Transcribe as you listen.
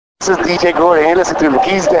This is DJ Gordon. You're listening to the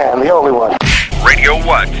Keys Dan, the only one.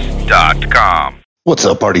 RadioWhat.com. What's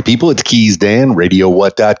up, party people? It's Keys Dan,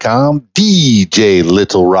 RadioWhat.com,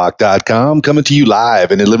 DJLittleRock.com, coming to you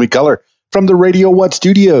live and in living color from the Radio What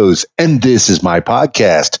studios. And this is my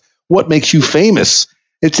podcast, What Makes You Famous?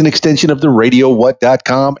 It's an extension of the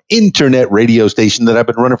RadioWhat.com internet radio station that I've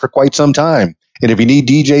been running for quite some time. And if you need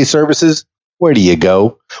DJ services, where do you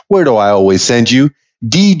go? Where do I always send you?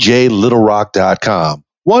 DJLittleRock.com.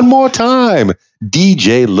 One more time,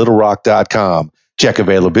 DJLittleRock.com. Check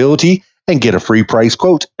availability and get a free price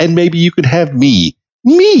quote. And maybe you can have me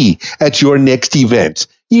at your next event.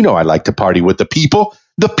 You know I like to party with the people.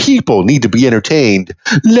 The people need to be entertained.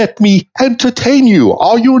 Let me entertain you.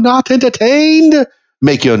 Are you not entertained?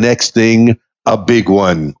 Make your next thing a big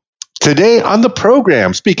one. Today on the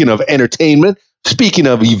program, speaking of entertainment, speaking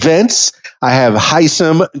of events, I have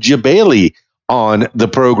Heissam Jebailey on the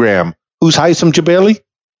program. Who's Heissam Jebailey?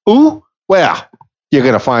 Who? Well, you're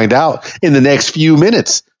going to find out in the next few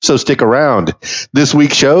minutes, so stick around. This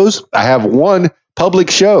week's shows, I have one public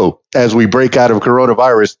show as we break out of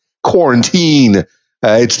coronavirus quarantine.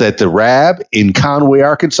 It's at the Rab in Conway,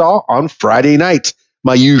 Arkansas on Friday night.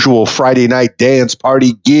 My usual Friday night dance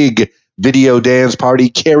party gig, video dance party,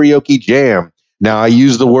 karaoke jam. Now, I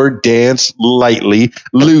use the word dance lightly,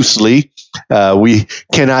 loosely. We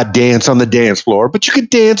cannot dance on the dance floor, but you can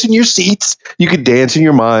dance in your seats. You can dance in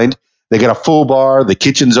your mind. They got a full bar. The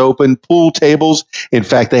kitchen's open, pool tables. In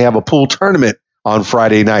fact, they have a pool tournament on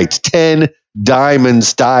Friday nights, 10 diamond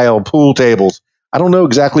style pool tables. I don't know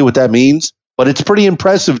exactly what that means, but it's pretty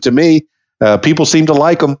impressive to me. People seem to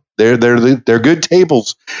like them. They're good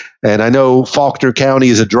tables. And I know Faulkner County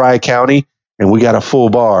is a dry county, and we got a full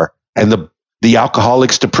bar and the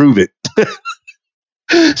alcoholics to prove it.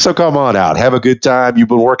 So come on out. Have a good time. You've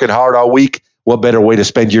been working hard all week. What better way to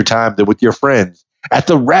spend your time than with your friends at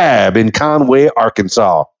the Rab in Conway,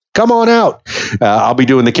 Arkansas? Come on out. I'll be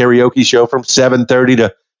doing the karaoke show from 7:30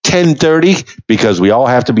 to 10:30 because we all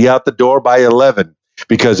have to be out the door by 11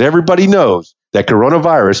 because everybody knows that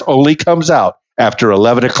coronavirus only comes out after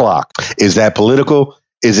 11 o'clock. Is that political?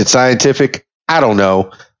 Is it scientific? I don't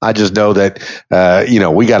know. I just know that,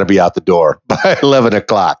 we got to be out the door by 11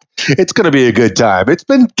 o'clock. It's going to be a good time. It's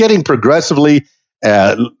been getting progressively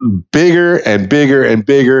bigger and bigger and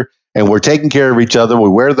bigger, and we're taking care of each other. We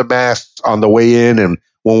wear the masks on the way in and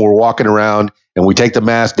when we're walking around, and we take the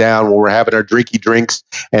mask down when we're having our drinky drinks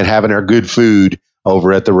and having our good food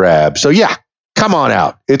over at the Rab. So, yeah, come on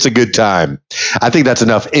out. It's a good time. I think that's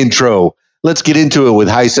enough intro. Let's get into it with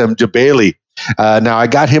Heissam Jebailey. Now, I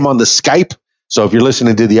got him on the Skype. So if you're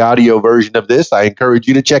listening to the audio version of this, I encourage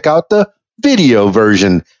you to check out the video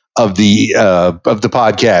version of the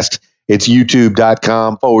podcast. It's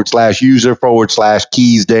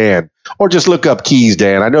youtube.com/user/KeysDan, or just look up Keys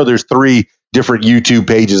Dan. I know there's 3 different YouTube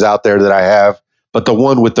pages out there that I have, but the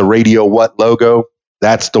one with the Radio What logo,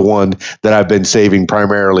 that's the one that I've been saving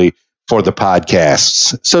primarily for the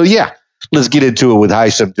podcasts. So yeah, let's get into it with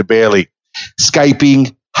Heissam Jebailey.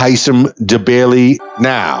 Skyping Heissam Jebailey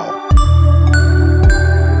now.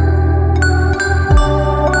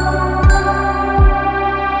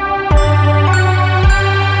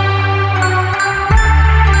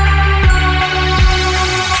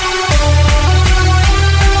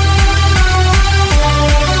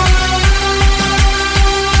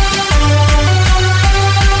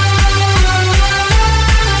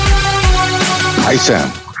 Heissam.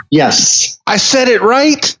 Yes. I said it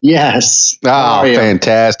right? Yes. Oh,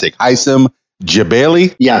 fantastic. Heissam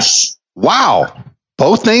Jebailey? Yes. Wow.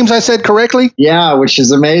 Both names I said correctly? Yeah, which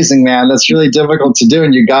is amazing, man. That's really difficult to do,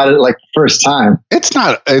 and you got it like the first time.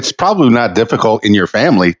 It's probably not difficult in your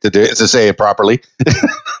family to say it properly. Going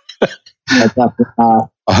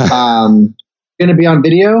to be on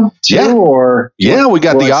video too? Yeah. Or yeah, we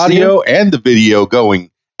got the audio and the video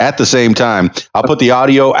going at the same time. I'll put the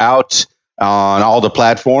audio out on all the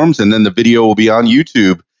platforms, and then the video will be on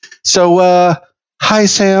YouTube. So,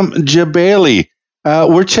 Heissam Jebailey,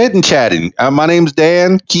 we're chatting. My name's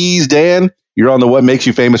Dan, Keys Dan. You're on the What Makes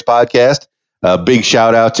You Famous podcast. Big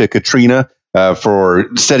shout out to Katrina for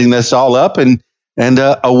setting this all up, and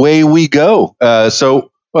away we go. So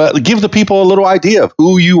give the people a little idea of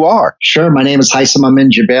who you are. Sure. My name is Heissam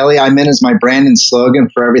Jebailey. Amin is my brand and slogan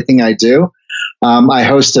for everything I do. I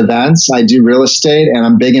host events, I do real estate, and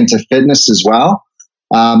I'm big into fitness as well.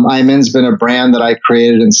 Iman's been a brand that I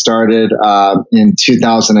created and started in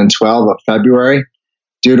 2012 of February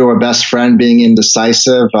due to a best friend being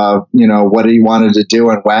indecisive of, what he wanted to do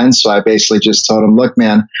and when. So I basically just told him, look,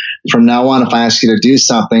 man, from now on, if I ask you to do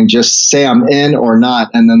something, just say I'm in or not.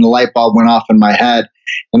 And then the light bulb went off in my head.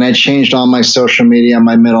 And I changed all my social media,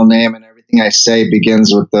 my middle name, and everything I say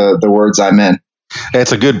begins with the words I'm in.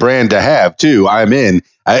 It's a good brand to have, too. I'm in.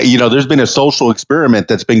 There's been a social experiment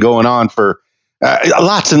that's been going on for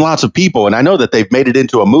lots and lots of people. And I know that they've made it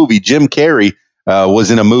into a movie. Jim Carrey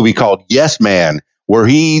was in a movie called Yes Man, where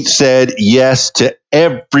he said yes to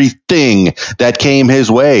everything that came his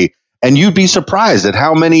way. And you'd be surprised at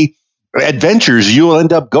how many adventures you'll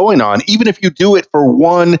end up going on, even if you do it for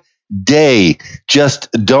one day.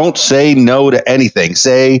 Just don't say no to anything.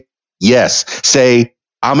 Say yes. Say,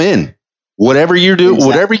 I'm in. Whatever you do,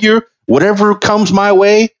 exactly. whatever comes my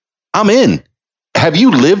way, I'm in. Have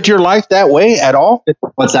you lived your life that way at all?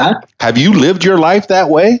 What's that? Have you lived your life that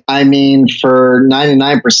way? I mean, for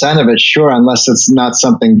 99% of it, sure. Unless it's not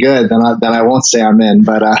something good, then I won't say I'm in.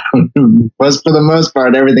 But for the most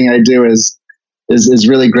part, everything I do is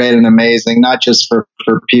really great and amazing, not just for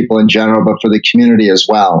people in general, but for the community as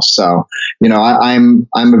well. So, I'm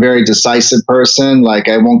a very decisive person. Like,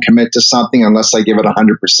 I won't commit to something unless I give it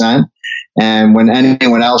 100%. And when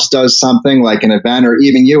anyone else does something like an event, or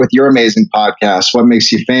even you with your amazing podcast, What Makes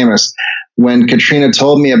You Famous, when Katrina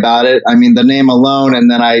told me about it, I mean, the name alone, and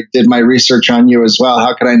then I did my research on you as well.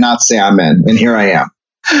 How could I not say I'm in? And here I am.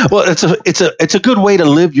 Well, it's a good way to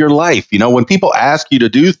live your life. When people ask you to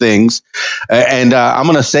do things, and I'm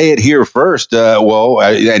going to say it here first.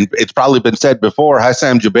 And it's probably been said before.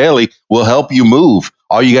 Heissam Jebailey will help you move.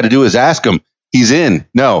 All you got to do is ask him. He's in.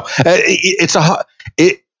 No, it's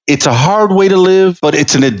a hard way to live, but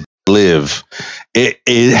it's an live.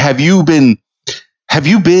 Have you been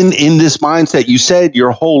in this mindset? You said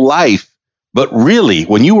your whole life, but really,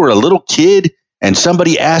 when you were a little kid and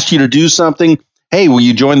somebody asked you to do something. Hey, will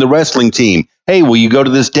you join the wrestling team? Hey, will you go to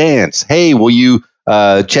this dance? Hey, will you,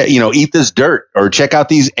 eat this dirt or check out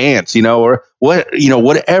these ants? Or what?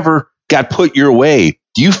 Whatever got put your way.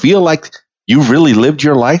 Do you feel like you really lived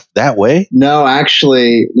your life that way? No,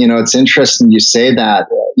 actually, it's interesting you say that.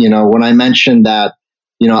 When I mentioned that,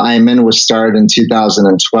 I'm In was started in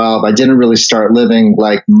 2012. I didn't really start living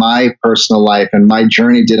like my personal life, and my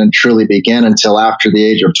journey didn't truly begin until after the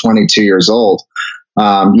age of 22 years old.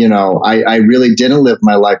 I really didn't live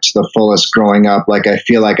my life to the fullest growing up like I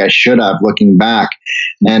feel like I should have looking back.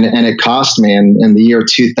 And it cost me in the year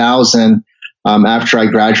 2000, after I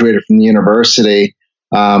graduated from the university,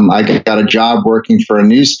 I got a job working for a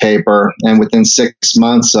newspaper. And within 6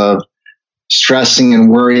 months of stressing and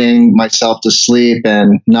worrying myself to sleep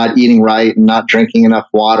and not eating right and not drinking enough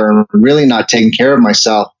water and really not taking care of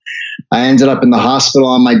myself, I ended up in the hospital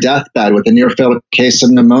on my deathbed with a near fatal case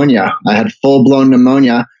of pneumonia. I had full-blown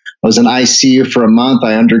pneumonia. I was in ICU for a month.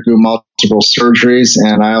 I underwent multiple surgeries,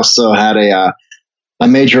 and I also had a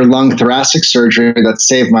major lung thoracic surgery that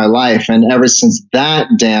saved my life. And ever since that,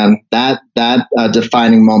 Dan, that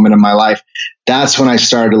defining moment in my life, that's when I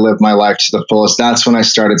started to live my life to the fullest. That's when I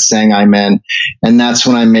started saying I'm in. And that's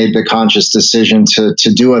when I made the conscious decision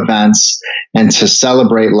to do events and to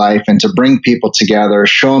celebrate life and to bring people together,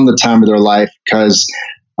 show them the time of their life, because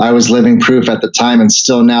I was living proof at the time and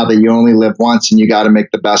still now that you only live once and you got to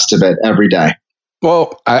make the best of it every day.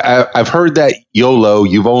 Well, I've heard that YOLO,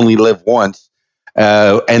 you've only lived once.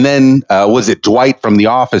 And then was it Dwight from The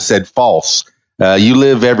Office said false? You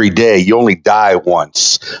live every day. You only die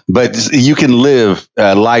once, but you can live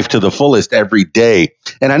life to the fullest every day.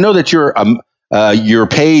 And I know that your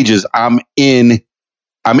page is I'm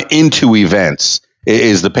into events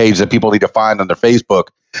is the page that people need to find on their Facebook.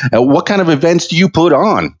 What kind of events do you put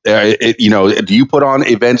on? Do you put on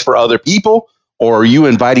events for other people, or are you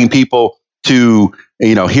inviting people to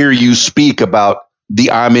hear you speak about the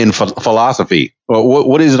I'm in philosophy?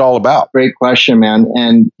 What is it all about? Great question, man.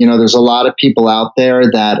 And, there's a lot of people out there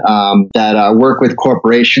that work with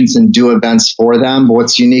corporations and do events for them. But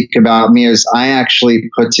what's unique about me is I actually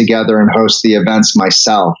put together and host the events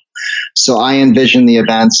myself. So I envision the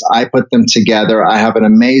events. I put them together. I have an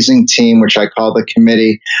amazing team, which I call the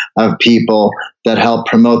committee of people that help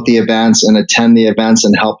promote the events and attend the events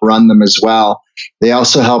and help run them as well. They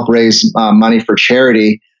also help raise money for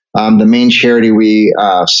charity. The main charity we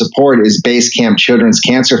support is Base Camp Children's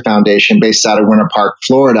Cancer Foundation, based out of Winter Park,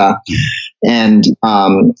 Florida. And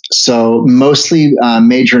so mostly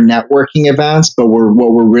major networking events, but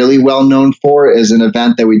what we're really well known for is an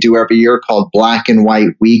event that we do every year called Black and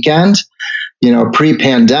White Weekend.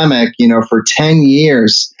 Pre-pandemic, for 10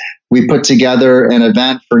 years, we put together an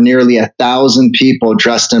event for nearly 1,000 people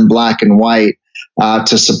dressed in black and white.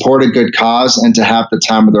 To support a good cause and to have the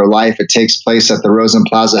time of their life. It takes place at the Rosen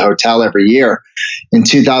Plaza Hotel every year. In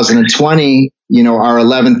 2020, our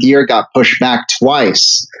 11th year got pushed back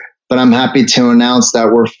twice, but I'm happy to announce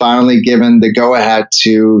that we're finally given the go-ahead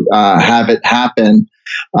to have it happen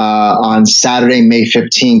on Saturday, May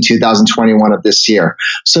 15, 2021 of this year.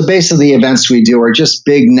 So basically, the events we do are just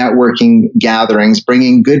big networking gatherings,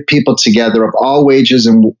 bringing good people together of all wages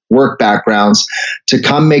and work backgrounds to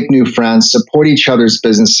come make new friends, support each other's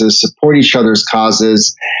businesses, support each other's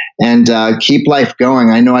causes, and keep life going.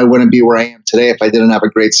 I know I wouldn't be where I am today if I didn't have a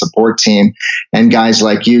great support team and guys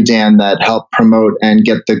like you, Dan, that help promote and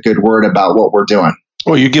get the good word about what we're doing.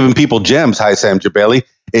 Well, you're giving people gems, Heissam Jebailey.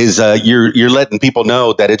 You're letting people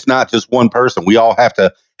know that it's not just one person. We all have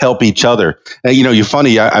to help each other. You're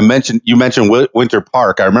funny. You mentioned Winter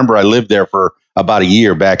Park. I remember I lived there for about a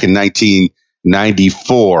year back in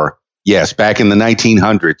 1994. Yes, back in the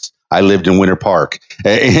 1900s, I lived in Winter Park,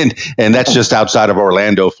 and that's just outside of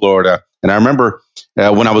Orlando, Florida. And I remember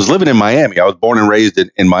when I was living in Miami, I was born and raised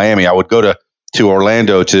in Miami. I would go to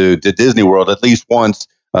Orlando to Disney World at least once,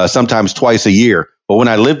 sometimes twice a year. But when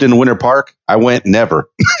I lived in Winter Park, I went never.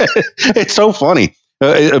 It's so funny.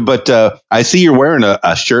 But I see you're wearing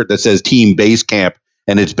a shirt that says Team Basecamp,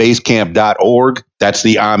 and it's basecamp.org. That's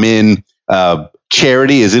the I'm In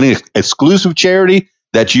charity. Is it an exclusive charity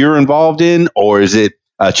that you're involved in, or is it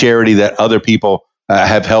a charity that other people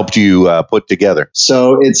have helped you put together?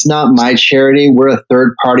 So it's not my charity. We're a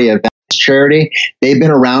third-party event charity. They've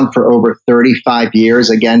been around for over 35 years,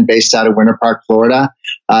 again, based out of Winter Park, Florida.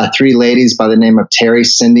 Three ladies by the name of Terry,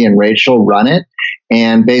 Cindy, and Rachel run it.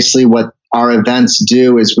 And basically what our events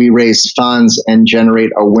do is we raise funds and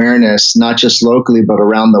generate awareness, not just locally, but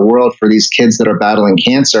around the world for these kids that are battling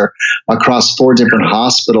cancer across 4 different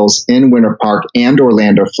hospitals in Winter Park and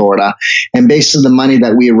Orlando, Florida. And basically the money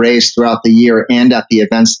that we raise throughout the year and at the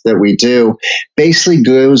events that we do basically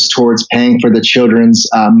goes towards paying for the children's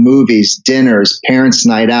movies, dinners, parents'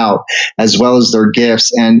 night out, as well as their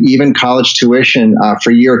gifts, and even college tuition.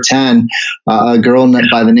 For year 10, a girl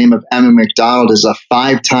by the name of Emma McDonald is a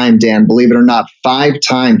 5-time, Dan, believe it or not,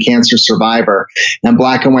 5-time cancer survivor. And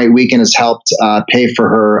Black and White Weekend has helped pay for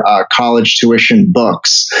her college tuition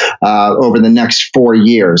books over the next 4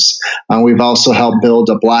 years. We've also helped build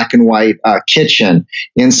a black and white kitchen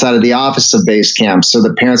inside of the office of Basecamp so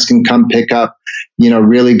the parents can come pick up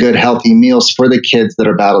really good, healthy meals for the kids that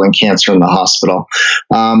are battling cancer in the hospital.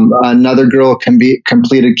 Another girl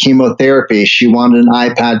completed chemotherapy. She wanted an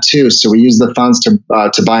iPad too, so we used the funds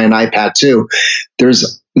to buy an iPad too.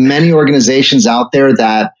 There's many organizations out there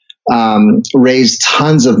that raise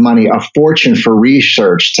tons of money, a fortune for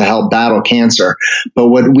research to help battle cancer. But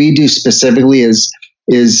what we do specifically is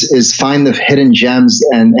find the hidden gems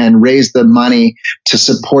and raise the money to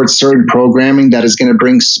support certain programming that is going to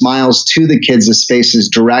bring smiles to the kids' faces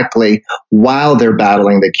directly while they're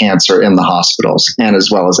battling the cancer in the hospitals and as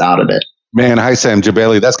well as out of it. Man, Heissam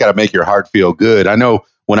Jebailey, that's got to make your heart feel good. I know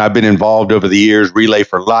when I've been involved over the years, Relay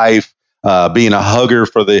for Life, being a hugger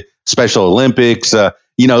for the Special Olympics,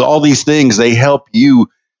 all these things, they help you.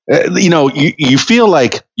 You feel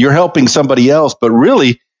like you're helping somebody else, but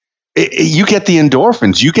really, you get the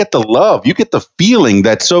endorphins, you get the love, you get the feeling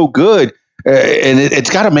that's so good, and it's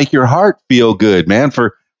got to make your heart feel good, man.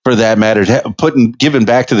 For that matter, giving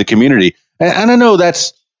back to the community, and I know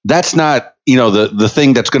that's not the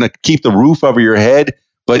thing that's going to keep the roof over your head,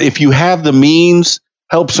 but if you have the means,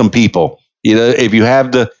 help some people. If you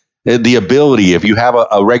have the ability, if you have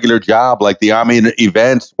a regular job like the Amin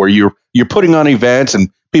events where you're putting on events and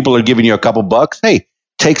people are giving you a couple bucks, hey,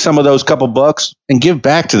 take some of those couple bucks and give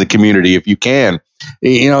back to the community if you can.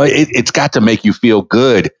 It's got to make you feel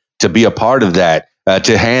good to be a part of that,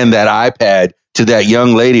 to hand that iPad to that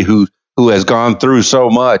young lady who has gone through so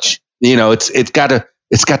much. It's got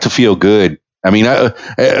to feel good. I mean,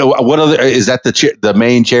 what other is that the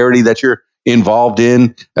main charity that you're involved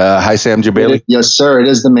in, Heissam Jebailey? Yes, sir. It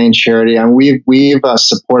is the main charity, and we've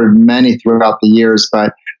supported many throughout the years,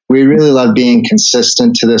 but we really love being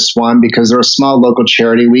consistent to this one because they're a small local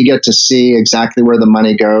charity. We get to see exactly where the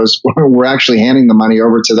money goes. We're actually handing the money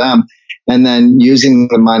over to them and then using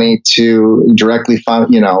the money to directly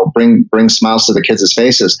bring smiles to the kids'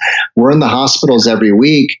 faces. We're in the hospitals every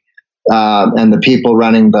week. And the people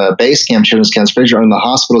running the Basecamp Children's Cancer Foundation are in the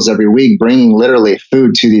hospitals every week, bringing literally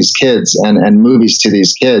food to these kids and movies to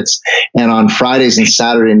these kids. And on Fridays and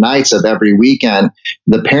Saturday nights of every weekend,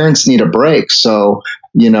 the parents need a break. So,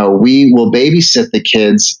 we will babysit the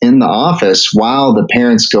kids in the office while the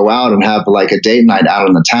parents go out and have like a date night out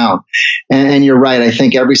in the town. And you're right. I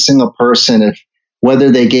think every single person,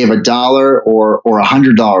 whether they gave $1 or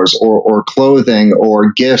 $100 or clothing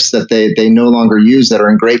or gifts that they no longer use that are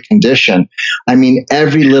in great condition. I mean,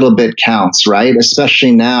 every little bit counts, right?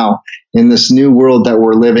 Especially now in this new world that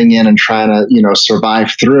we're living in and trying to,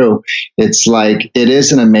 survive through. It's like, it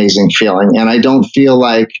is an amazing feeling. And I don't feel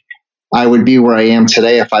like I would be where I am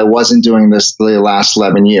today if I wasn't doing this the last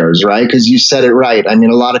 11 years, right? Because you said it right. I mean,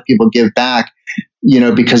 a lot of people give back,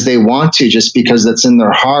 because they want to, just because that's in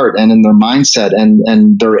their heart and in their mindset,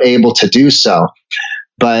 and they're able to do so.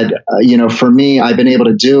 But, for me, I've been able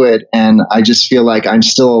to do it, and I just feel like I'm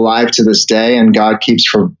still alive to this day, and God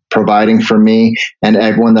keeps providing for me and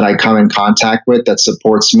everyone that I come in contact with that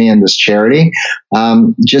supports me in this charity.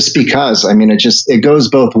 Just because, it goes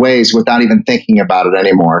both ways without even thinking about it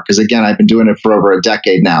anymore. Because again, I've been doing it for over a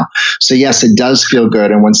decade now. So yes, it does feel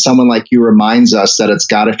good. And when someone like you reminds us that it's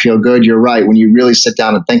got to feel good, you're right. When you really sit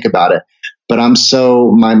down and think about it, but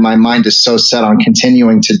my mind is so set on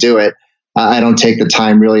continuing to do it. I don't take the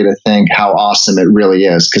time really to think how awesome it really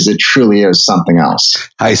is, because it truly is something else.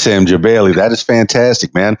 Heissam Jebailey, that is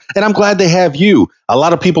fantastic, man. And I'm glad they have you. A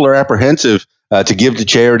lot of people are apprehensive to give to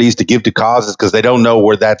charities, to give to causes, because they don't know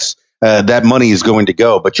where that money is going to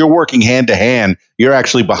go. But you're working hand to hand. You're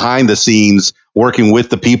actually behind the scenes working with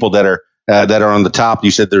the people that are on the top.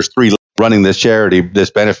 You said there's 3 running this charity,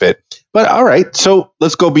 this benefit. But all right, so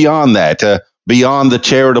let's go beyond that, beyond the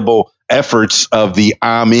charitable efforts of the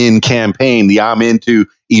I'm In campaign, the I'm Into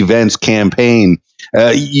Events campaign.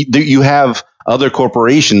 You have other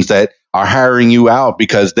corporations that are hiring you out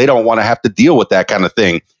because they don't want to have to deal with that kind of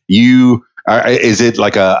thing. Is it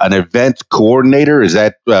like an event coordinator? Is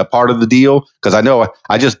that part of the deal? Because I know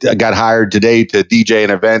I just got hired today to DJ an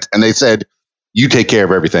event, and they said, you take care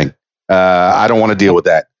of everything. I don't want to deal with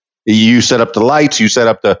that. You set up the lights, you set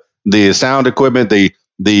up the sound equipment, the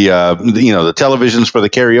televisions for the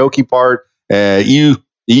karaoke part.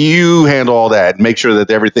 You handle all that and make sure that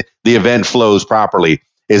the event flows properly.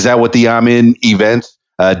 Is that what the I'm In event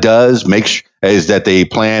does? Is that they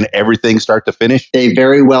plan everything start to finish? They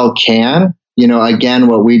very well can. Again,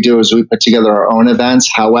 what we do is we put together our own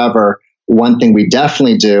events. However, one thing we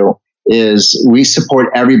definitely do is we support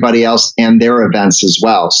everybody else and their events as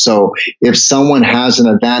well. So if someone has an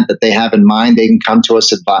event that they have in mind, they can come to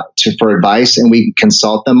us for advice, and we can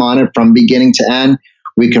consult them on it from beginning to end.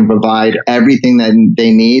 We can provide everything that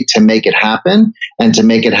they need to make it happen, and to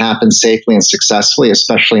make it happen safely and successfully,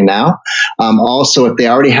 especially now. Also, if they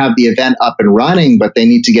already have the event up and running, but they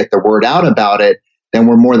need to get the word out about it, then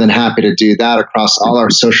we're more than happy to do that across all our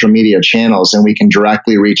social media channels, and we can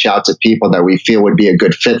directly reach out to people that we feel would be a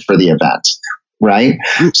good fit for the event, right?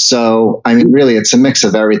 So, really, it's a mix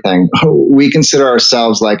of everything. We consider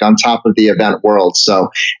ourselves like on top of the event world. So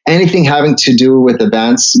anything having to do with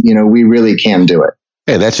events, we really can do it.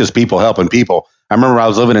 Hey, that's just people helping people. I remember I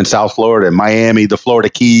was living in South Florida, Miami, the Florida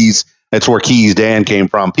Keys. That's where Keys Dan came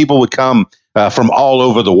from. People would come from all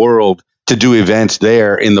over the world to do events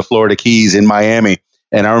there in the Florida Keys in Miami.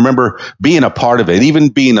 And I remember being a part of it, even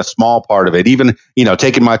being a small part of it, even,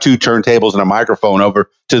 taking my 2 turntables and a microphone over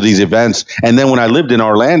to these events. And then when I lived in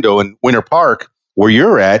Orlando and Winter Park, where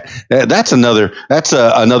you're at, that's another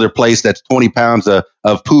place that's 20 pounds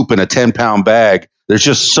of poop in a 10-pound bag. There's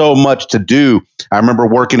just so much to do. I remember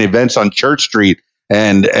working events on Church Street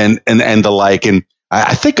and the like. And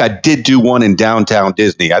I think I did do one in downtown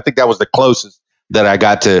Disney. I think that was the closest that I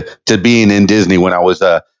got to being in Disney when I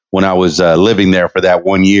was living there for that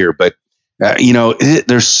 1 year. But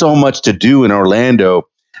there's so much to do in Orlando.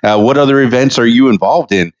 What other events are you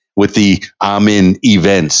involved in with the I'm In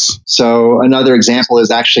events? So another example is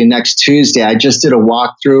actually next Tuesday. I just did a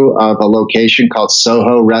walkthrough of a location called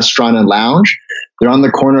Soho Restaurant and Lounge. They're on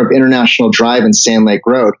the corner of International Drive and Sand Lake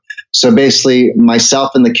Road. So basically,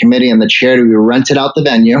 myself and the committee and the charity, we rented out the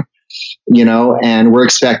venue, and we're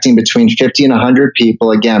expecting between 50 and 100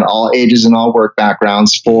 people, again, all ages and all work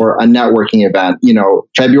backgrounds, for a networking event.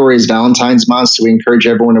 February is Valentine's month, so we encourage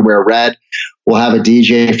everyone to wear red. We'll have a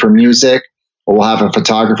DJ for music. We'll have a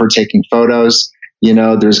photographer taking photos.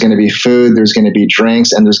 There's going to be food, there's going to be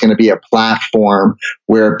drinks, and there's going to be a platform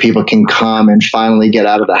where people can come and finally get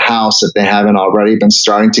out of the house if they haven't already been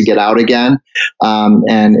starting to get out again.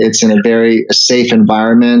 And it's in a very safe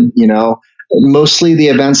environment. Mostly the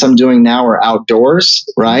events I'm doing now are outdoors,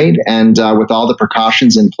 right? And with all the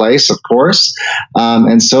precautions in place, of course.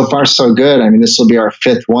 And so far, so good. This will be our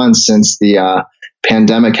 5th one since the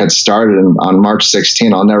pandemic had started on March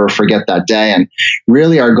 16. I'll never forget that day. And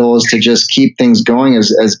really our goal is to just keep things going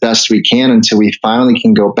as best we can until we finally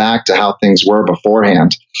can go back to how things were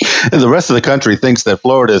beforehand. And the rest of the country thinks that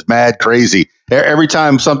Florida is mad crazy. Every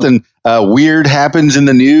time something weird happens in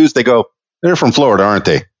the news, they go, they're from Florida, aren't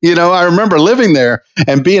they? I remember living there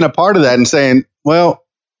and being a part of that and saying, well,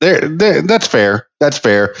 that's fair. That's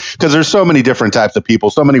fair. Because there's so many different types of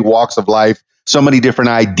people, so many walks of life, so many different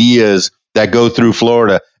ideas that go through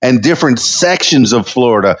Florida and different sections of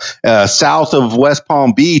Florida. South of West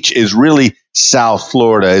Palm Beach is really South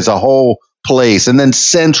Florida is a whole place. And then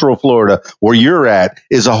Central Florida, where you're at,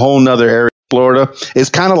 is a whole nother area. Florida is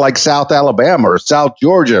kind of like South Alabama or South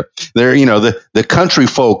Georgia. There, the country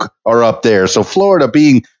folk are up there. So Florida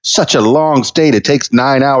being such a long state, it takes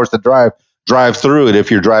 9 hours to drive through it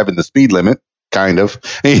if you're driving the speed limit, kind of,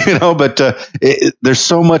 but there's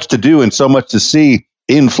so much to do and so much to see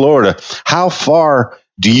in Florida. How far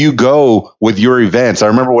do you go with your events? I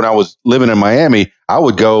remember when I was living in Miami, I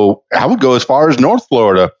would go as far as North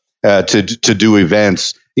Florida to do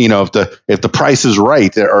events. If the price is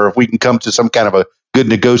right, or if we can come to some kind of a good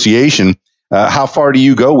negotiation. How far do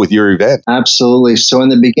you go with your event? Absolutely. So in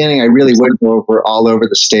the beginning, I really would go all over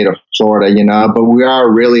the state of Florida, but we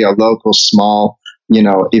are really a local, small,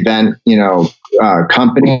 event,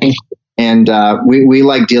 company. And we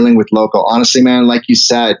like dealing with local. Honestly, man, like you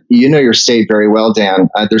said, your state very well, Dan.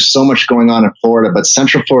 There's so much going on in Florida, but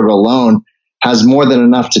Central Florida alone has more than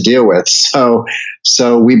enough to deal with.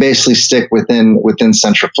 So we basically stick within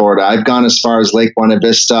Central Florida. I've gone as far as Lake Buena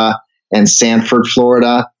Vista and Sanford,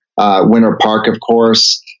 Florida, Winter Park, of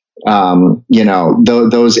course.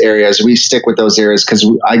 Those areas. We stick with those areas because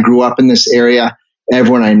I grew up in this area.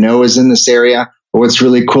 Everyone I know is in this area. But what's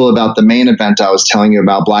really cool about the main event I was telling you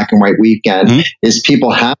about, Black and White Weekend, is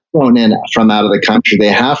people have flown in from out of the country. They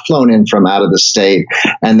have flown in from out of the state,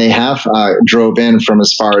 and they have drove in from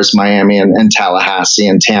as far as Miami and Tallahassee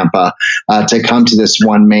and Tampa to come to this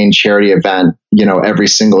one main charity event, every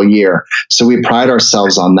single year. So we pride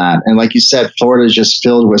ourselves on that. And like you said, Florida is just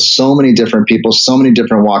filled with so many different people, so many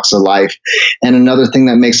different walks of life. And another thing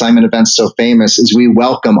that makes I'm an Event so famous is we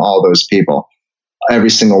welcome all those people.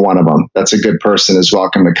 Every single one of them that's a good person is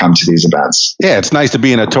welcome to come to these events. Yeah, it's nice to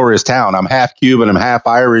be in a tourist town. I'm half Cuban, I'm half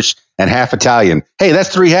Irish, and half Italian. Hey, that's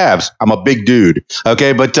three halves. I'm a big dude.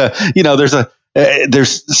 Okay, but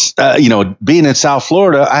being in South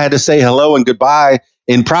Florida, I had to say hello and goodbye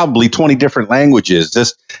in probably 20 different languages.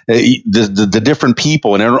 Just the different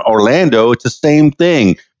people. And in Orlando, it's the same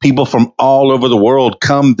thing. People from all over the world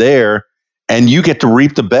come there, and you get to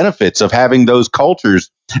reap the benefits of having those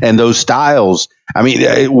cultures and those styles. I mean,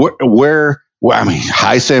 Heissam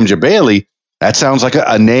Jebailey, that sounds like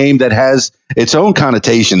a name that has its own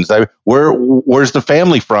connotations. Where's the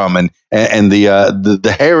family from, and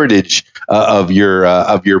the heritage of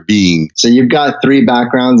your being? So you've got three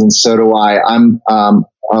backgrounds, and so do I. I'm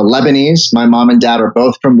Lebanese. My mom and dad are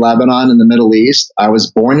both from Lebanon in the Middle East. I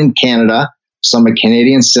was born in Canada. So I'm a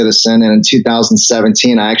Canadian citizen. And in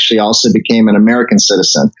 2017, I actually also became an American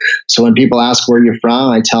citizen. So when people ask where you're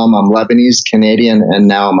from, I tell them I'm Lebanese, Canadian, and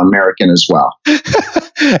now I'm American as well.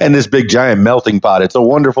 And this big giant melting pot. It's a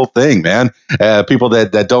wonderful thing, man. People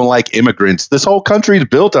that don't like immigrants. This whole country is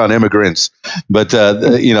built on immigrants. But,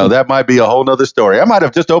 that might be a whole nother story. I might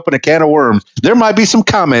have just opened a can of worms. There might be some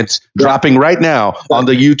comments dropping right now on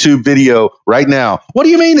the YouTube video right now. What do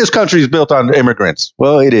you mean this country is built on immigrants?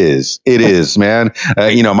 Well, it is. It is, man.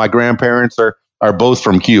 My grandparents are both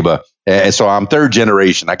from Cuba. So I'm third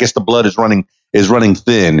generation. I guess the blood is running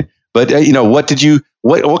thin. But,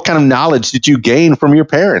 what kind of knowledge did you gain from your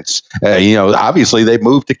parents? Obviously they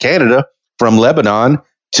moved to Canada from Lebanon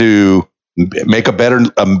to make a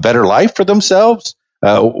better life for themselves.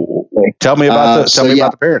 Tell me about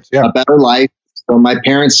the parents. Yeah. A better life. So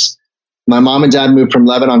my mom and dad moved from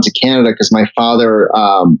Lebanon to Canada because my father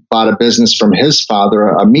bought a business from his father,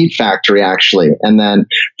 a meat factory, actually. And then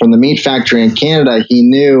from the meat factory in Canada, he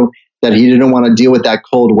knew that he didn't want to deal with that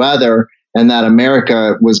cold weather, and that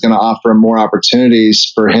America was going to offer more opportunities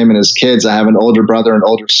for him and his kids. I have an older brother, an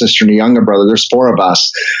older sister, and a younger brother. There's four of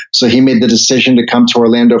us. So he made the decision to come to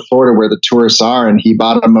Orlando, Florida, where the tourists are, and he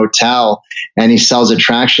bought a motel, and he sells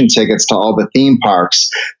attraction tickets to all the theme parks.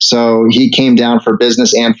 So he came down for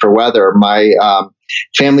business and for weather. My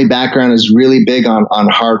family background is really big on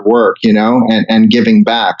hard work, and giving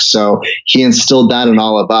back. So he instilled that in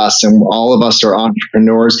all of us, and all of us are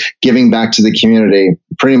entrepreneurs giving back to the community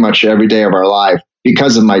pretty much every day of our life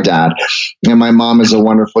because of my dad. And my mom is a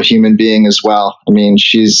wonderful human being as well. I mean,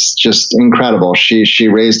 she's just incredible. She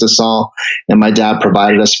raised us all, and my dad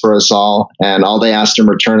provided us for us all. And all they asked in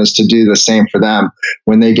return is to do the same for them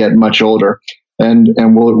when they get much older. And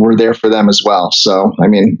we're there for them as well. So, I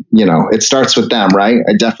mean, it starts with them, right?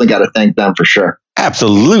 I definitely got to thank them for sure.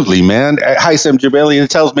 Absolutely, man. Heissam Jebailey, it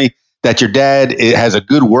tells me that your dad has a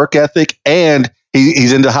good work ethic, and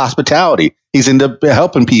he's into hospitality. He's into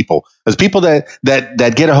helping people. There's people that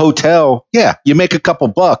get a hotel. Yeah, you make a couple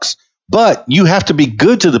bucks, but you have to be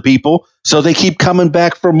good to the people so they keep coming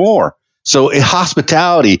back for more. So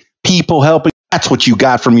hospitality, people helping that's what you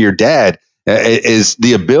got from your dad, is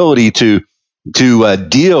the ability to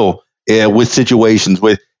deal with situations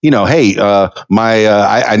with, hey,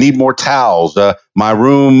 I need more towels. My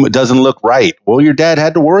room doesn't look right. Well, your dad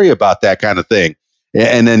had to worry about that kind of thing.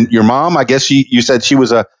 And then your mom, I guess you said she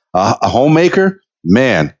was a homemaker.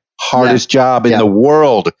 Man, hardest job in the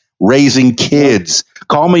world, raising kids.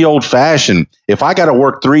 Call me old fashioned. If I got to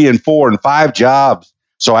work 3 and 4 and 5 jobs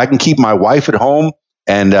so I can keep my wife at home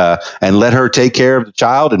and let her take care of the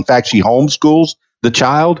child. In fact, she homeschools the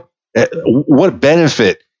child. What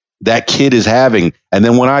benefit that kid is having. And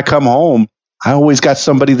then when I come home, I always got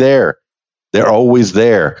somebody there. They're always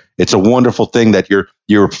there. It's a wonderful thing that your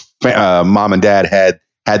mom and dad had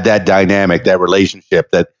that dynamic, that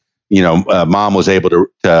relationship that, mom was able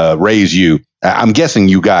to raise you. I'm guessing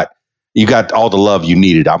you got all the love you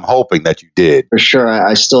needed. I'm hoping that you did. For sure.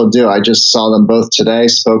 I still do. I just saw them both today,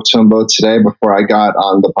 spoke to them both today before I got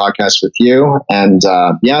on the podcast with you. And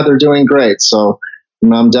they're doing great. So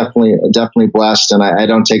I'm definitely blessed, and I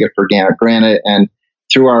don't take it for granted. And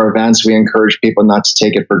through our events, we encourage people not to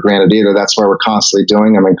take it for granted either. That's why we're constantly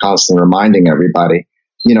doing them and constantly reminding everybody,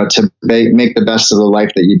 to make the best of the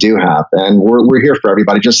life that you do have. And we're here for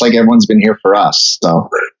everybody, just like everyone's been here for us. So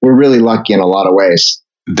we're really lucky in a lot of ways.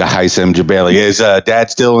 The Heissam Jebailey. Is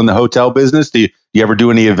dad still in the hotel business? Do you ever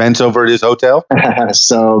do any events over at his hotel?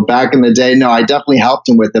 So back in the day, no, I definitely helped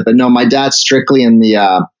him with it. But no, my dad's strictly in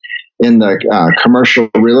the commercial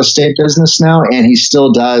real estate business now, and he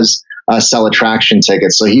still does sell attraction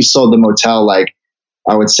tickets. So he sold the motel, like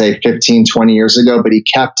I would say 15, 20 years ago, but he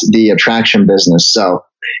kept the attraction business. So,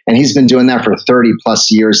 and he's been doing that for 30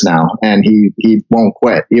 plus years now, and he won't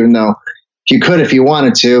quit, even though he could if he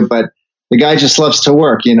wanted to, but the guy just loves to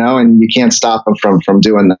work, and you can't stop him from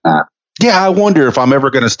doing that. Yeah, I wonder if I'm ever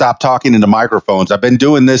going to stop talking into microphones. I've been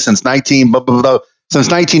doing this since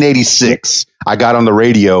 1986. I got on the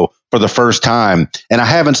radio for the first time, and I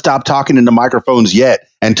haven't stopped talking into microphones yet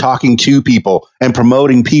and talking to people and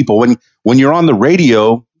promoting people. When you're on the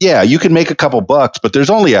radio, yeah, you can make a couple bucks, but there's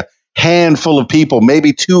only a handful of people,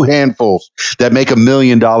 maybe 2 handfuls, that make $1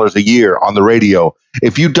 million a year on the radio.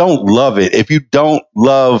 If you don't love it, if you don't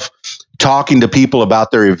love talking to people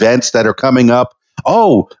about their events that are coming up,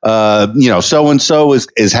 so-and-so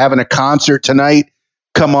is having a concert tonight,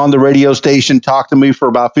 come on the radio station, talk to me for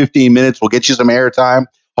about 15 minutes. We'll get you some airtime.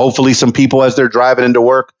 Hopefully some people, as they're driving into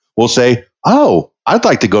work, will say, oh, I'd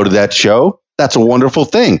like to go to that show. That's a wonderful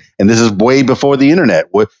thing. And this is way before the internet.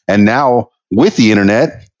 And now with the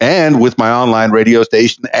internet and with my online radio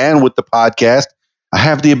station and with the podcast, I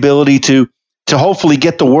have the ability to hopefully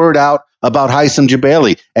get the word out about Heissam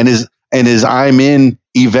Jebailey and his I'm in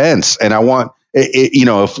events. And I want,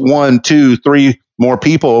 if 1, 2, 3 more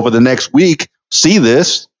people over the next week see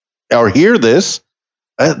this or hear this,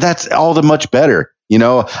 that's all the much better.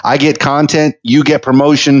 I get content, you get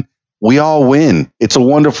promotion, we all win. It's a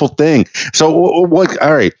wonderful thing. So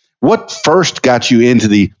what first got you into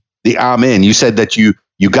the I'm in? You said that you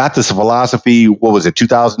got this philosophy, what was it,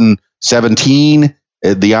 2017?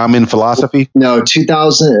 The I'm in philosophy? No,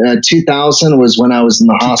 2000 was when I was in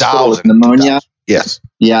the hospital with pneumonia. Yes.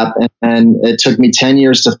 Yeah. And it took me 10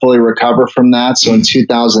 years to fully recover from that. So in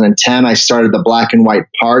 2010, I started the Black and White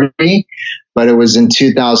Party, but it was in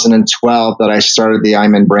 2012 that I started the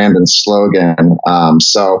I'm in Brandon slogan.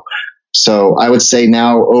 So I would say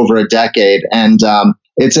now over a decade. And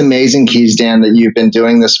it's amazing, Keys Dan, that you've been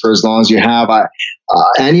doing this for as long as you have.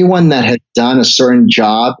 Anyone that has done a certain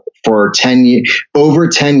job for over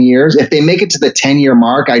 10 years, if they make it to the 10-year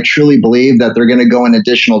mark, I truly believe that they're going to go an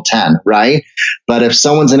additional 10, right? But if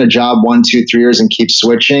someone's in a job 1, 2, 3 years and keeps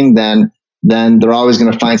switching, then they're always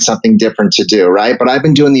going to find something different to do, right? But I've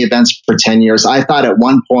been doing the events for 10 years. I thought at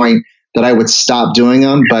one point that I would stop doing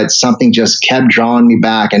them, but something just kept drawing me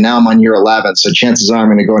back. And now I'm on year 11. So chances are I'm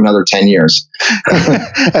going to go another 10 years.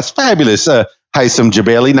 That's fabulous. Heissam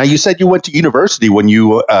Jebailey. Now, you said you went to university when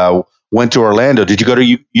you went to Orlando. Did you go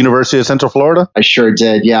to University of Central Florida? I sure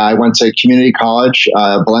did. Yeah, I went to community college,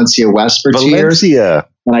 Valencia West for 2 years. And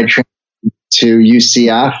I trained to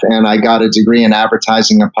UCF, and I got a degree in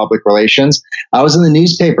advertising and public relations. I was in the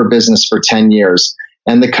newspaper business for 10 years.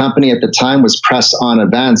 And the company at the time was Press On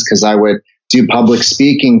Events, because I would do public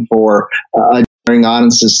speaking for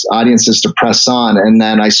audiences to Press On. And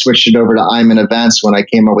then I switched it over to I'm in Events when I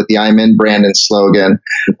came up with the I'm in Brandon slogan.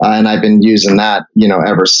 And I've been using that,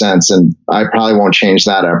 ever since. And I probably won't change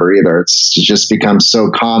that ever either. It's just become so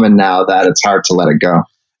common now that it's hard to let it go.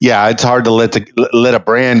 Yeah, it's hard to let a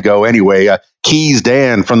brand go anyway. Keys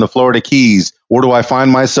Dan from the Florida Keys. Where do I find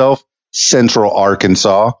myself? Central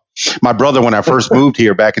Arkansas. My brother, when I first moved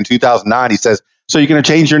here back in 2009, he says, So you're going to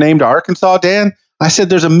change your name to Arkansas, Dan? I said,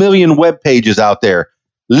 there's a million web pages out there,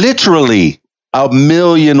 literally a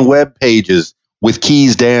million web pages with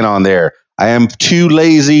Keys Dan on there. I am too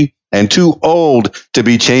lazy and too old to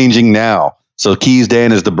be changing now. So Keys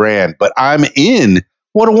Dan is the brand, but I'm in.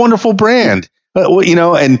 What a wonderful brand. So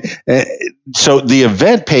the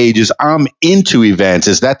event page is I'm into events.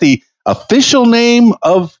 Is that the official name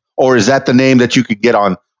of, or is that the name that you could get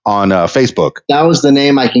on Facebook? That was the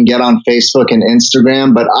name I can get on Facebook and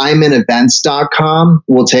Instagram, but I'm in events.com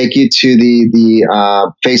will take you to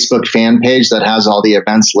the Facebook fan page that has all the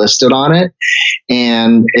events listed on it.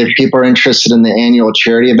 And if people are interested in the annual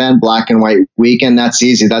charity event, Black and White Weekend, that's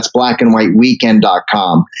easy. That's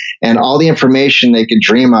blackandwhiteweekend.com. And all the information they could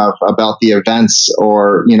dream of about the events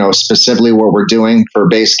or, specifically what we're doing for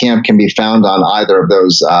Base Camp can be found on either of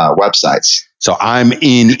those websites. So I'm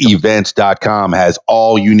in events.com has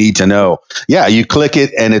all you need to know. Yeah, you click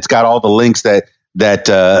it and it's got all the links that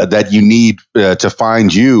you need to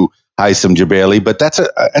find you, Heissam Jebailey. But that's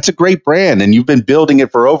a great brand, and you've been building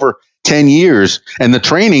it for over 10 years. And the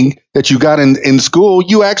training that you got in school,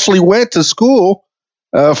 you actually went to school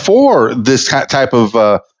for this type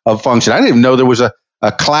of function. I didn't even know there was a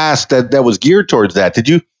class that was geared towards that. Did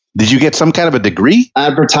you get some kind of a degree?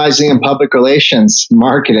 Advertising and public relations,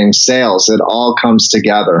 marketing, sales, it all comes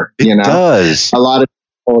together. It does. A lot of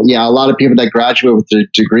people that graduate with a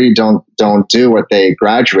degree don't do what they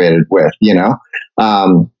graduated with,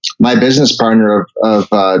 My business partner of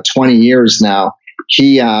 20 years now,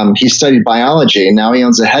 he studied biology and now he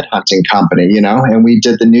owns a headhunting company, and we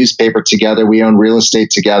did the newspaper together. We own real estate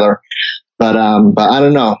together. But I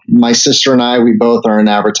don't know. My sister and I, we both are in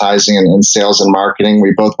advertising and sales and marketing.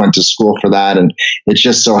 We both went to school for that. And it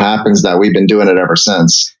just so happens that we've been doing it ever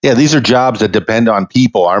since. Yeah, these are jobs that depend on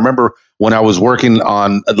people. I remember when I was working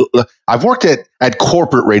I've worked at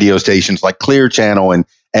corporate radio stations like Clear Channel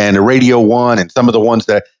and Radio One and some of the ones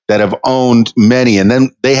that have owned many. And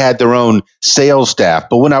then they had their own sales staff.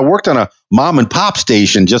 But when I worked on a mom and pop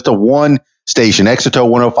station, just a one station, Exito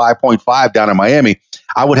 105.5 down in Miami,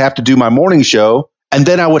 I would have to do my morning show, and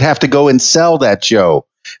then I would have to go and sell that show.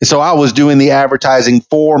 So I was doing the advertising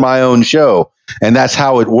for my own show, and that's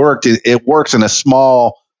how it worked. It works in a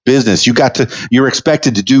small business. You're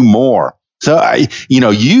expected to do more. So are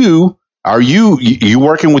you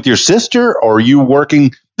working with your sister, or are you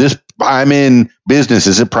working this? I'm in business.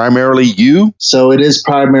 Is it primarily you? So it is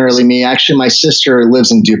primarily me. Actually, my sister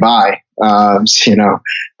lives in Dubai.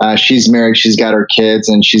 She's married, she's got her kids,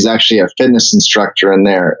 and she's actually a fitness instructor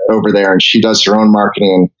over there. And she does her own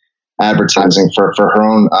marketing and advertising for her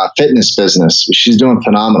own fitness business. She's doing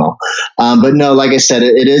phenomenal. But no, like I said,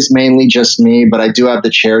 it is mainly just me, but I do have the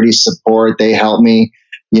charity support. They help me,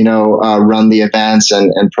 run the events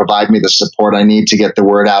and provide me the support I need to get the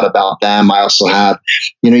word out about them. I also have,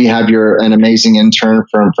 you have an amazing intern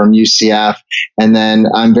from UCF. And then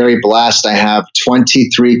I'm very blessed. I have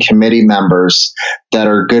 23 committee members that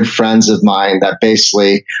are good friends of mine that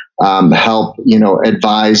basically help,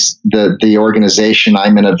 advise the organization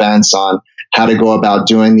I'm in events on how to go about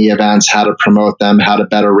doing the events, how to promote them, how to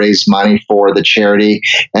better raise money for the charity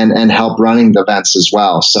and help running the events as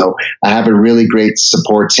well. So I have a really great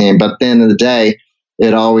support team, but at the end of the day,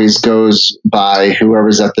 it always goes by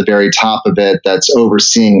whoever's at the very top of it that's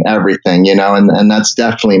overseeing everything, and that's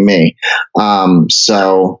definitely me.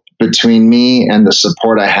 So between me and the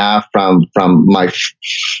support I have from my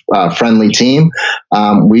friendly team,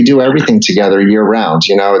 we do everything together year round.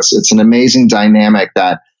 It's an amazing dynamic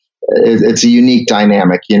that it's a unique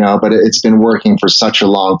dynamic, but it's been working for such a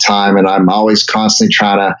long time. And I'm always constantly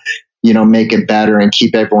trying to, make it better and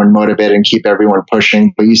keep everyone motivated and keep everyone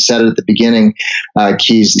pushing. But you said it at the beginning,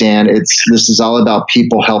 Keys Dan, this is all about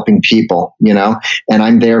people helping people, and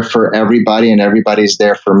I'm there for everybody and everybody's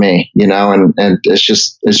there for me, and it's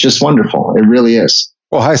just wonderful. It really is.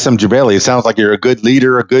 Well, Heissam Jebailey, it sounds like you're a good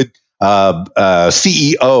leader, a good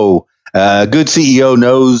CEO. A good CEO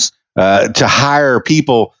knows to hire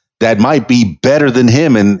people that might be better than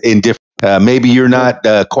him in different. Maybe you're not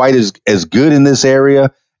quite as good in this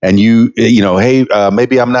area, and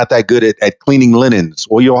maybe I'm not that good at cleaning linens.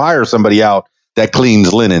 Well, you'll hire somebody out that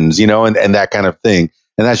cleans linens, and that kind of thing.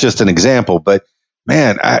 And that's just an example. But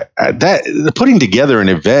man, that putting together an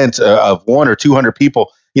event of 100 or 200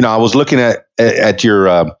 people. I was looking at your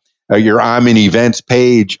I'm in events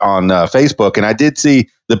page on Facebook, and I did see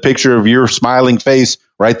the picture of your smiling face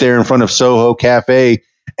right there in front of Soho Cafe.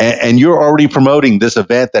 And you're already promoting this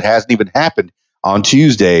event that hasn't even happened on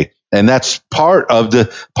Tuesday. And that's part of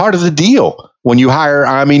the deal. When you hire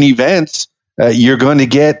I'm in events, you're going to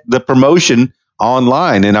get the promotion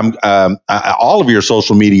online. And I'm all of your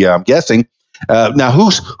social media, I'm guessing, Now,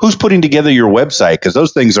 who's putting together your website? Because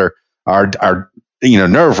those things are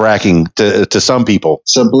nerve wracking to some people.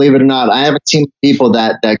 So believe it or not, I have a team of people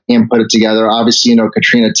that can put it together. Obviously,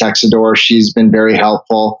 Katrina Texador, she's been very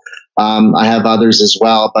helpful. I have others as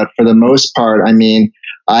well, but for the most part, I mean,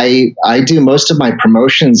 I do most of my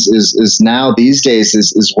promotions is now these days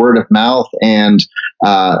is word of mouth and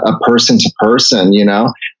a person to person.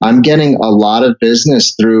 I'm getting a lot of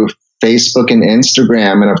business through Facebook and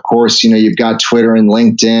Instagram, and of course, you've got Twitter and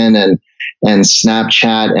LinkedIn and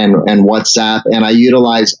Snapchat and WhatsApp, and I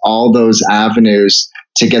utilize all those avenues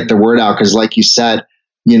to get the word out. Because, like you said,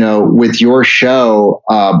 with your show,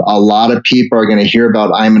 a lot of people are going to hear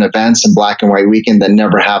about Iman events and Black and White Weekend that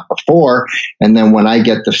never have before. And then when I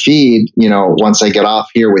get the feed, once I get off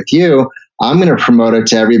here with you, I'm going to promote it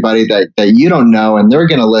to everybody that you don't know, and they're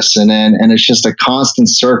going to listen in. And it's just a constant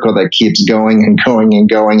circle that keeps going and going and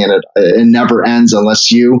going, and it never ends unless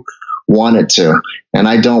you want it to. And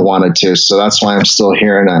I don't want it to. So that's why I'm still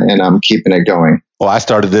here and I'm keeping it going. Well, I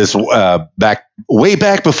started this way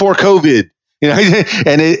back before COVID.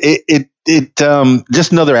 And it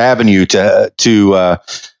just another avenue in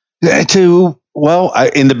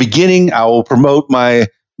the beginning, I will promote my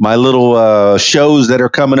little shows that are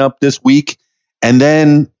coming up this week. And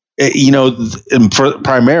then,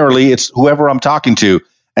 primarily it's whoever I'm talking to.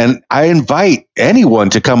 And I invite anyone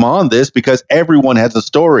to come on this because everyone has a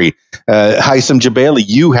story. Heissam Jebailey,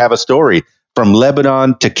 you have a story from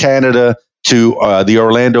Lebanon to Canada to the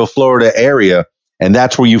Orlando, Florida area. And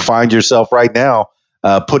that's where you find yourself right now,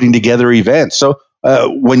 putting together events. So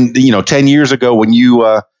when 10 years ago, when you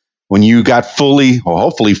got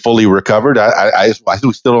hopefully fully recovered, I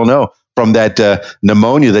still don't know, from that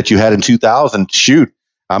pneumonia that you had in 2000. Shoot,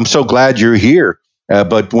 I'm so glad you're here.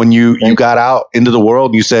 But when you got out into the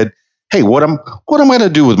world and you said, hey, what am I going to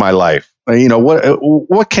do with my life?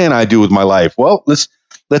 What can I do with my life? Well, let's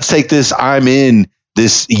take this I'm in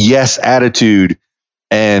this yes attitude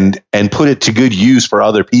and put it to good use for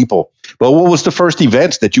other people. But what was the first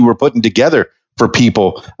events that you were putting together for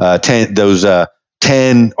people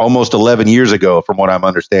 10, almost 11 years ago, from what I'm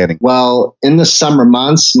understanding? Well, in the summer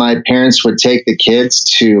months, my parents would take the kids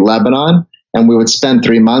to Lebanon, and we would spend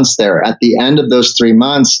 3 months there. At the end of those 3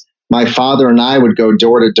 months, my father and I would go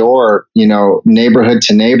door to door, neighborhood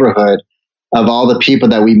to neighborhood, of all the people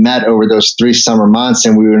that we met over those 3 summer months,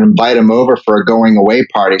 and we would invite them over for a going away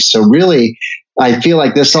party. So really, I feel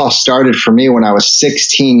like this all started for me when I was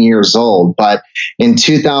 16 years old. But in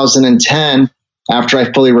 2010, after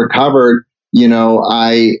I fully recovered, in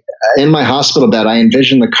my hospital bed, I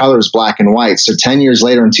envisioned the colors black and white. So 10 years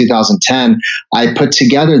later, in 2010, I put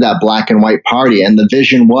together that black and white party. And the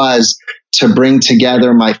vision was to bring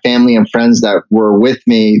together my family and friends that were with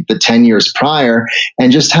me the 10 years prior and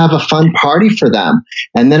just have a fun party for them.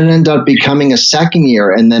 And then it ended up becoming a second year.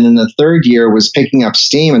 And then in the third year was picking up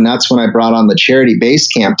steam. And that's when I brought on the charity base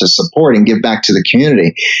camp to support and give back to the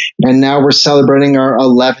community. And now we're celebrating our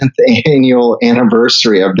 11th annual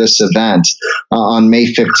anniversary of this event on May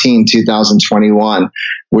 15, 2021,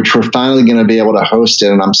 which we're finally going to be able to host it.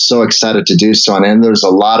 And I'm so excited to do so. And there's a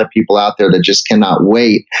lot of people out there that just cannot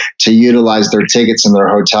wait to utilize their tickets in their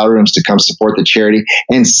hotel rooms to come support the charity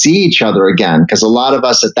and see each other again. Because a lot of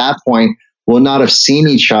us at that point will not have seen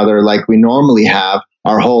each other like we normally have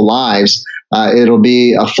our whole lives. It'll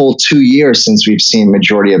be a full 2 years since we've seen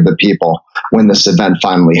majority of the people when this event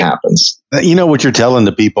finally happens. You know what you're telling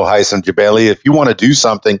the people, Heissam Jebailey, if you want to do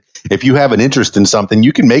something, if you have an interest in something,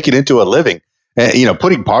 you can make it into a living.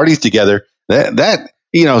 Putting parties together, that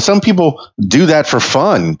some people do that for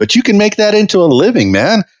fun, but you can make that into a living,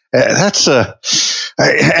 man. That's the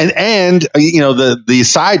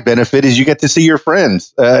side benefit is you get to see your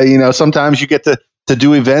friends. Sometimes you get to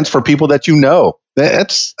do events for people that you know.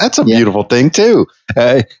 That's a beautiful thing too.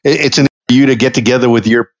 It's an you to get together with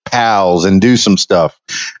your pals and do some stuff.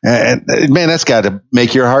 And man, that's got to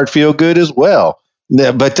make your heart feel good as well.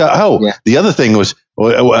 But the other thing was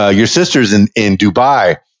your sister's in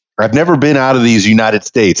Dubai. I've never been out of these United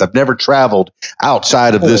States. I've never traveled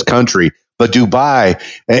outside of this country. But Dubai,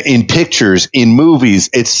 in pictures, in movies,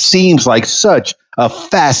 it seems like such a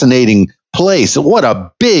fascinating place. What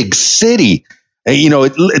a big city.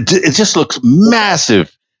 It just looks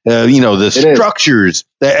massive. The structures.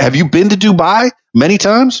 Have you been to Dubai many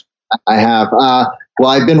times? I have. Well,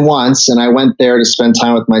 I've been once, and I went there to spend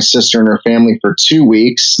time with my sister and her family for 2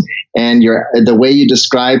 weeks. And the way you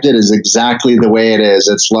described it is exactly the way it is.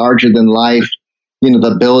 It's larger than life.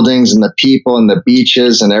 The buildings and the people and the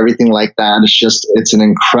beaches and everything like that. It's an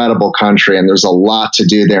incredible country, and there's a lot to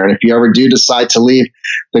do there. And if you ever do decide to leave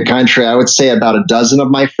the country, I would say about a dozen of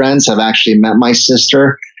my friends have actually met my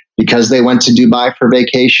sister, because they went to Dubai for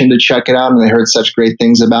vacation to check it out and they heard such great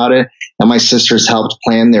things about it. And my sister's helped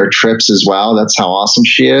plan their trips as well. That's how awesome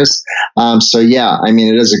she is. So yeah, I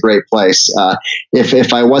mean, it is a great place.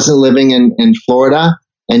 If I wasn't living in Florida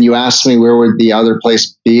and you asked me where would the other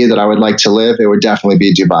place be that I would like to live, it would definitely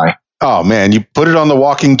be Dubai. Oh man, you put it on the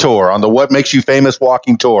walking tour, on the What Makes You Famous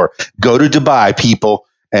walking tour. Go to Dubai, people,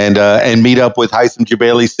 and meet up with Heissam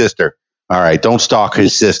Jebailey's sister. All right, don't stalk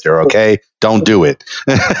his sister, okay? Don't do it.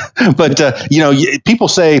 But people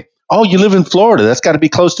say, "Oh, you live in Florida. That's got to be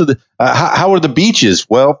close to the." How are the beaches?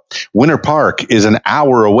 Well, Winter Park is an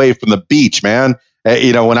hour away from the beach, man.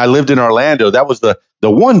 When I lived in Orlando, that was the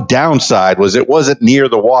one downside was it wasn't near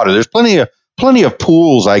the water. There's plenty of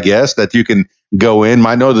pools, I guess, that you can go in.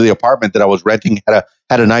 I know that the apartment that I was renting had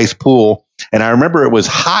a nice pool, and I remember it was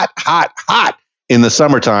hot in the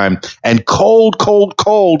summertime and cold,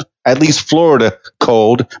 at least Florida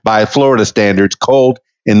cold by Florida standards, cold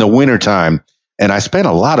in the wintertime. And I spent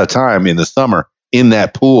a lot of time in the summer in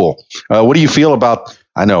that pool. What do you feel about,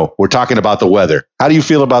 I know we're talking about the weather. How do you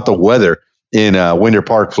feel about the weather in Winter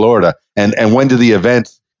Park, Florida? And when do the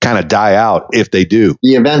events kind of die out, if they do?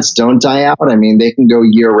 The events don't die out. I mean, they can go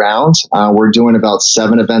year round. We're doing about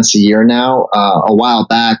 7 events a year now. A while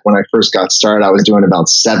back when I first got started, I was doing about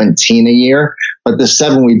 17 a year. But the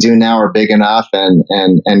 7 we do now are big enough and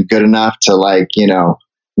good enough to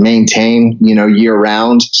maintain, year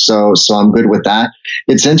round. So I'm good with that.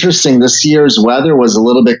 It's interesting. This year's weather was a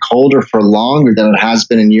little bit colder for longer than it has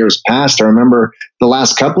been in years past. I remember the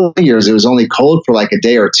last couple of years, it was only cold for like a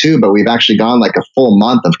day or two, but we've actually gone like a full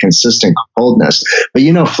month of consistent coldness. But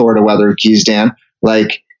Florida weather, Keys Dan,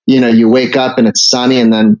 you wake up and it's sunny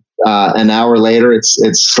and then an hour later it's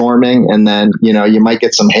storming, and then you might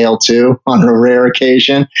get some hail too on a rare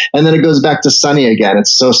occasion, and then it goes back to sunny again.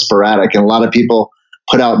 It's so sporadic, and a lot of people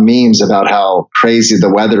put out memes about how crazy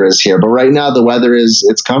the weather is here. But right now the weather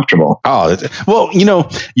it's comfortable. Oh, well,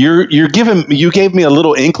 you gave me a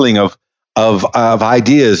little inkling of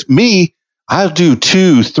ideas. Me, I'll do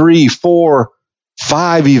 2, 3, 4,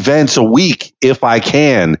 5 events a week if I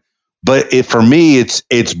can. But for me,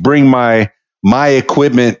 it's bring my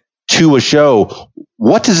equipment to a show.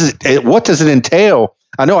 What does it entail?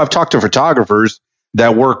 I know I've talked to photographers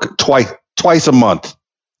that work twice a month,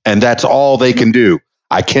 and that's all they can do.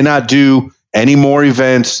 I cannot do any more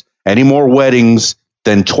events, any more weddings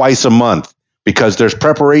than twice a month, because there's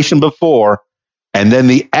preparation before and then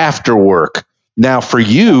the after work. Now, for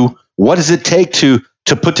you, what does it take to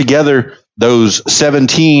put together those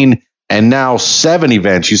 17 and now 7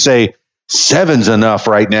 events? You say 7's enough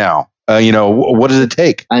right now. What does it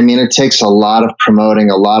take? I mean, it takes a lot of promoting,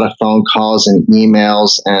 a lot of phone calls and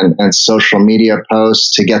emails and social media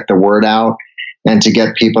posts to get the word out, and to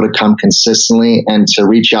get people to come consistently and to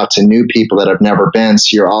reach out to new people that have never been.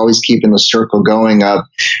 So you're always keeping the circle going of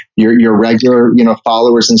your regular,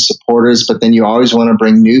 followers and supporters, but then you always want to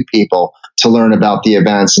bring new people to learn about the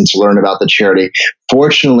events and to learn about the charity.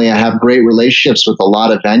 Fortunately, I have great relationships with a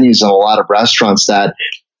lot of venues and a lot of restaurants that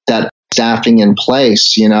staffing in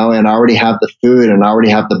place, and already have the food and already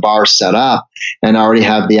have the bar set up and already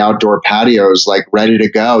have the outdoor patios ready to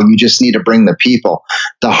go. You just need to bring the people.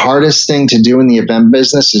 The hardest thing to do in the event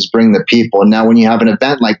business is bring the people. Now, when you have an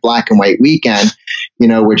event like Black and White Weekend,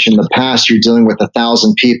 which in the past you're dealing with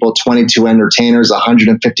 1,000 people, 22 entertainers,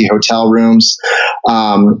 150 hotel rooms,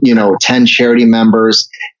 10 charity members,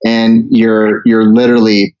 and you're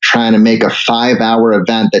literally trying to make a 5-hour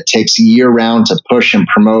event that takes year round to push and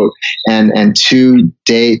promote, and 2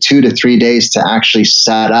 to 3 days to actually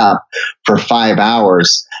set up for 5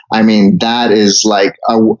 hours. I mean, that is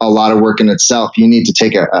a lot of work in itself. You need to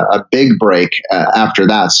take a big break after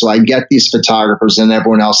that. So I get these photographers and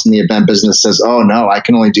everyone else in the event business says, "Oh no, I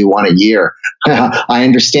can only do 1 a year." I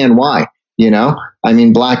understand why. I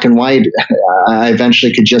mean, Black and White, I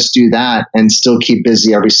eventually could just do that and still keep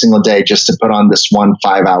busy every single day just to put on this one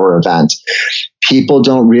 5-hour event. People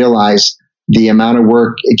don't realize the amount of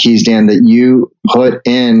work, Keys Dan, that you put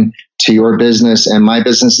in to your business and my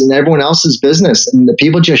business and everyone else's business. And the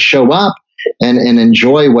people just show up and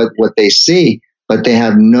enjoy what they see, but they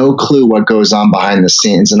have no clue what goes on behind the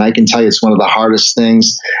scenes. And I can tell you, it's one of the hardest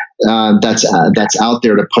things that's out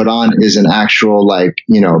there to put on is an actual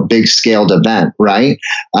big scaled event, right?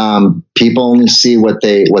 People only see what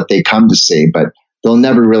they come to see, but they'll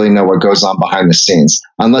never really know what goes on behind the scenes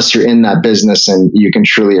unless you're in that business and you can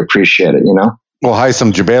truly appreciate it, Well,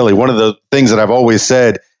 Heissam Jebailey, one of the things that I've always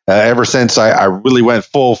said ever since I really went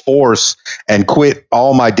full force and quit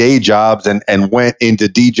all my day jobs and went into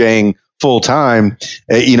DJing full time,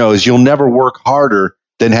 is you'll never work harder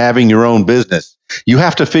than having your own business. You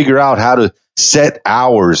have to figure out how set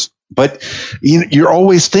hours, but you're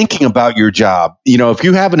always thinking about your job. If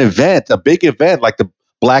you have an event, a big event like the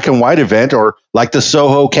Black and White event or like the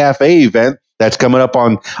Soho Cafe event that's coming up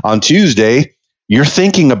on Tuesday, you're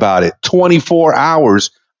thinking about it 24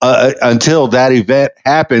 hours until that event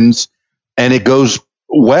happens and it goes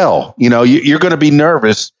well. You're going to be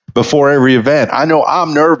nervous before every event. I know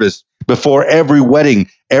I'm nervous before every wedding,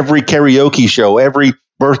 every karaoke show, every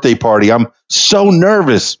birthday party. I'm so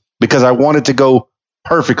nervous because I want it to go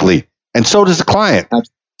perfectly. And so does the client.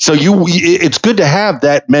 So it's good to have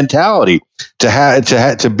that mentality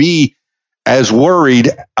to be as worried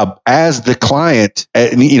as the client,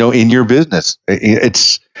 in your business.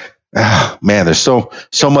 It's man, there's so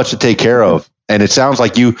much to take care of. And it sounds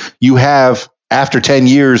like you have, after 10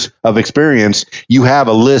 years of experience, you have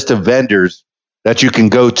a list of vendors that you can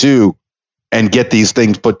go to and get these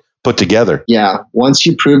things put together. Yeah. Once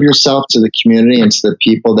you prove yourself to the community and to the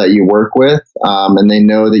people that you work with, and they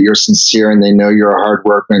know that you're sincere and they know you're a hard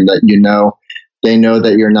worker and that they know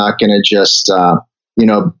that you're not going to just,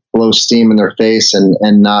 blow steam in their face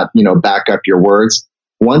and not, back up your words.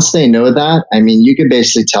 Once they know that, I mean, you can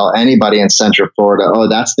basically tell anybody in Central Florida, oh,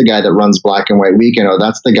 that's the guy that runs Black and White Weekend. Oh,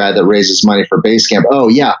 that's the guy that raises money for base camp. Oh,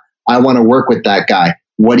 yeah, I want to work with that guy.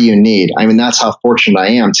 What do you need? I mean, that's how fortunate I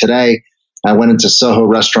am. Today, I went into Soho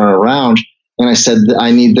Restaurant and Lounge and I said,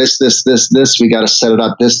 I need this. We got to set it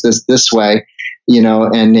up this way.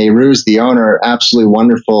 And Nehru's the owner, absolutely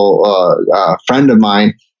wonderful friend of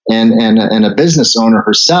mine and a business owner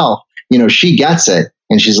herself. She gets it.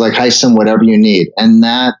 And she's like, Heissam, whatever you need. And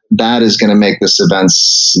that is going to make this event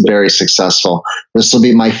very successful. This will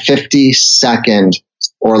be my 52nd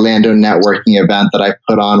Orlando networking event that I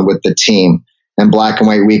put on with the team. And Black and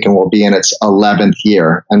White Weekend will be in its 11th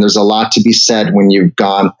year. And there's a lot to be said when you've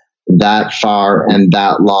gone that far and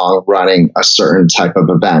that long running a certain type of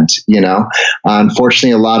event.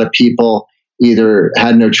 Unfortunately, a lot of people either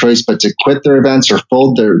had no choice but to quit their events or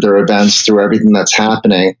fold their events through everything that's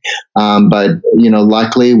happening. But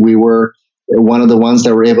luckily we were one of the ones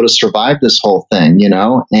that were able to survive this whole thing,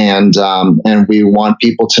 and we want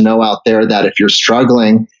people to know out there that if you're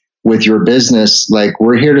struggling with your business, like,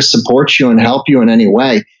 we're here to support you and help you in any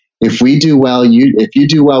way. If we do well, if you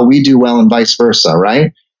do well, we do well, and vice versa.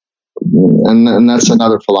 Right. And that's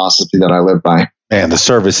another philosophy that I live by. Man, the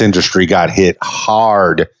service industry got hit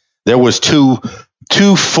hard. There was two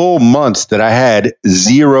full months that I had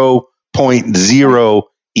 0.0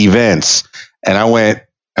 events. And I went,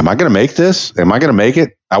 am I going to make this? Am I going to make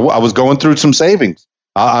it? I was going through some savings.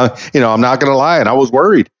 I'm not going to lie. And I was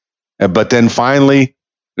worried. But then finally,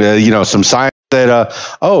 some signs that,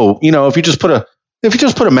 if you just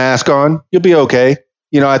put a mask on, you'll be okay.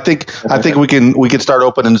 I think we can start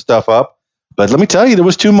opening stuff up. But let me tell you, there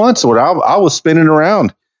was 2 months where I was spinning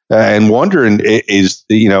around and wondering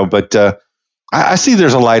but I see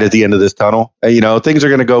there's a light at the end of this tunnel. Things are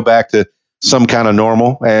going to go back to some kind of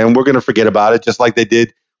normal, and we're going to forget about it, just like they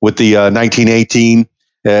did with the 1918.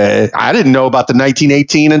 I didn't know about the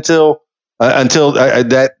 1918 until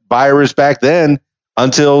that virus back then,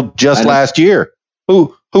 until just last year.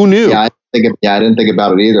 Who knew? Yeah, I didn't think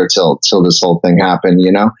about it either till this whole thing happened,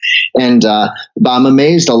 And but I'm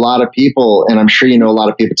amazed a lot of people, and I'm sure a lot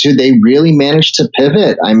of people too, they really managed to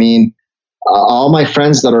pivot. I mean, all my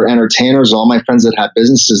friends that are entertainers, all my friends that have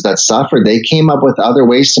businesses that suffer, they came up with other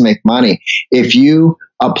ways to make money. If you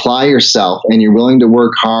apply yourself and you're willing to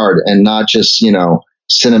work hard and not just,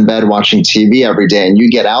 sit in bed watching TV every day, and you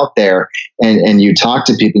get out there and you talk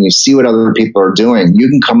to people and you see what other people are doing, you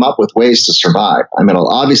can come up with ways to survive. I mean,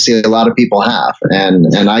 obviously a lot of people have,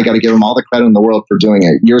 and I got to give them all the credit in the world for doing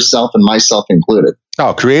it, yourself and myself included.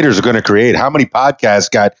 Oh, creators are going to create. How many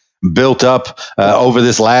podcasts got built up over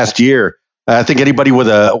this last year? I think anybody with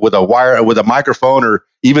a microphone or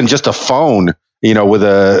even just a phone, with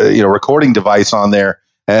a recording device on there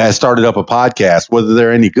has started up a podcast. Whether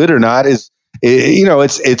they're any good or not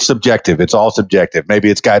it's subjective. It's all subjective.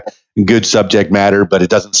 Maybe it's got good subject matter, but it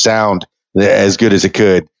doesn't sound as good as it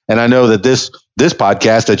could. And I know that this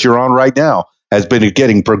podcast that you're on right now has been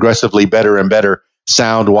getting progressively better and better,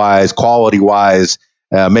 sound wise, quality wise,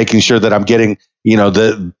 making sure that I'm getting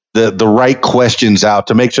the right questions out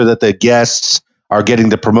to make sure that the guests are getting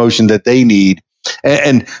the promotion that they need.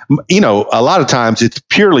 And a lot of times it's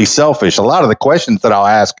purely selfish. A lot of the questions that I'll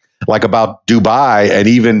ask, like about Dubai and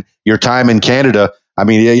even your time in Canada, I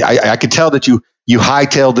mean, I could tell that you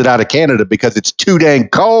hightailed it out of Canada because it's too dang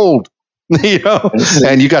cold,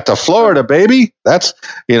 and you got to Florida, baby. That's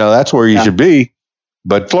where you should be.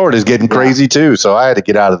 But Florida's getting crazy too, so I had to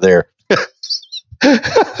get out of there.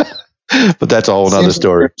 But that's a whole nother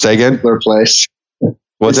story. Say again? Place.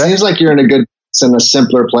 What's it that? seems like you're in a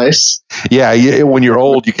simpler place. Yeah, when you're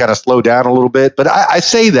old, you kind of slow down a little bit. But I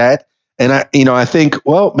say that, and I think,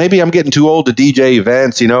 well, maybe I'm getting too old to DJ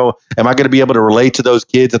events. Am I going to be able to relate to those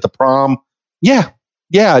kids at the prom? Yeah,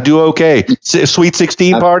 I do okay. Sweet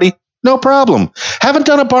 16 party, no problem. Haven't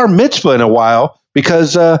done a bar mitzvah in a while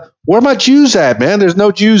because where are my Jews at, man? There's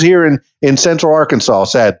no Jews here in Central Arkansas.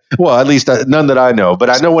 Sad. Well, at least none that I know.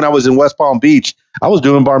 But I know when I was in West Palm Beach, I was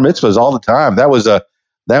doing bar mitzvahs all the time. That was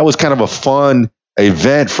kind of a fun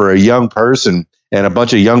event for a young person and a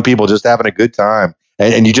bunch of young people just having a good time.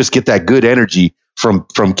 And you just get that good energy from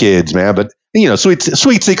kids, man. But, sweet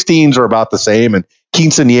 16s are about the same and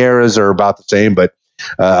quinceañeras are about the same. But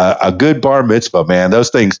a good bar mitzvah, man, those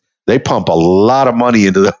things, they pump a lot of money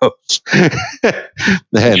into those.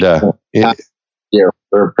 And yeah,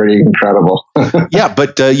 they're pretty incredible. Yeah,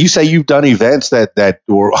 but you say you've done events that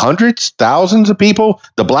were hundreds, thousands of people.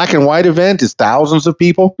 The black and white event is thousands of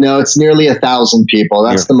people. No, it's nearly 1,000 people.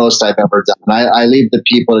 That's the most I've ever done. I leave the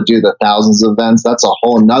people to do the thousands of events. That's a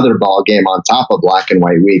whole nother ball game on top of Black and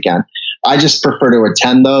White Weekend. I just prefer to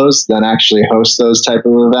attend those than actually host those type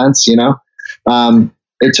of events.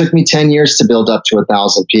 It took me 10 years to build up to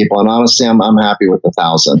 1,000 people, and honestly, I'm happy with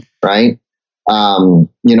 1,000. Right.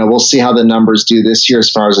 We'll see how the numbers do this year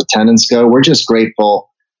as far as attendance go. We're just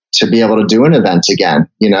grateful to be able to do an event again,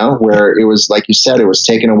 where it was, like you said, it was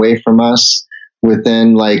taken away from us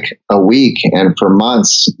within like a week. And for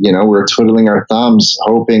months, we're twiddling our thumbs,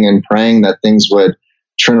 hoping and praying that things would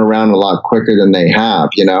turn around a lot quicker than they have.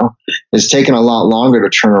 It's taken a lot longer to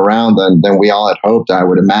turn around than we all had hoped, I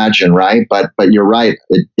would imagine. Right. But you're right.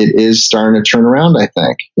 It is starting to turn around, I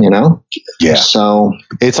think, Yeah. So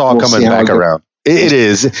it's all coming back around. It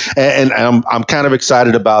is. And I'm kind of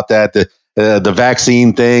excited about that. The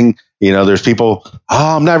vaccine thing, there's people,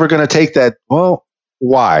 I'm never going to take that. Well,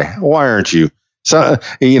 why aren't you? So,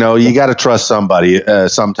 you got to trust somebody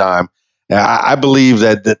sometime. I believe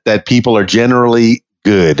that people are generally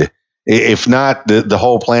good. If not, the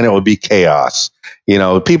whole planet would be chaos.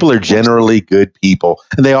 People are generally good people,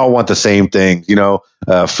 and they all want the same things.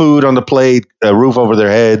 Food on the plate, a roof over their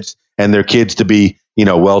heads, and their kids to be,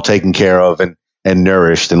 well taken care of and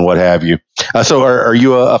nourished and what have you. So, are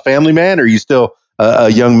you a family man, or are you still a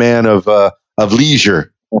young man of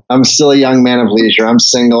leisure? I'm still a young man of leisure. I'm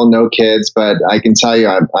single, no kids, but I can tell you,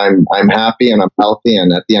 I'm happy and I'm healthy.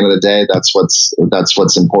 And at the end of the day, that's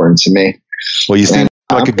what's important to me. Well, you seem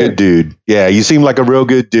like a good dude. Yeah, you seem like a real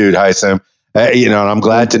good dude, Heissam. And I'm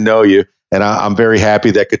glad to know you. And I'm very happy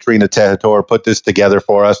that Katrina Tehator put this together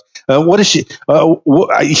for us. What is she?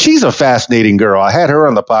 She's a fascinating girl. I had her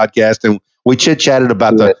on the podcast, and we chit-chatted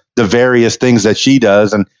about the various things that she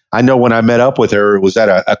does. And I know when I met up with her, it was at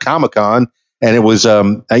a Comic-Con, and it was,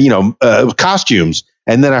 costumes.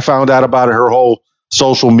 And then I found out about her whole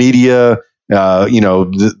social media,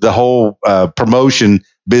 the whole promotion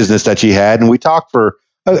business that she had. And we talked for,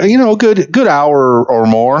 a good hour or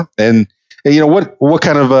more. And, what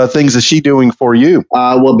kind of things is she doing for you?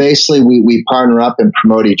 Well, basically, we partner up and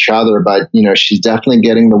promote each other. But, she's definitely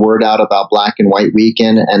getting the word out about Black and White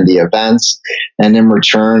Weekend and the events. And in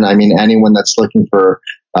return, anyone that's looking for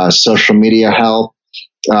social media help,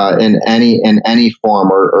 in any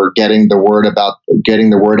form, or getting the word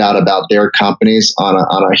out about their companies on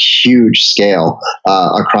a huge scale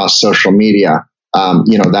across social media,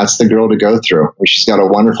 that's the girl to go through. She's got a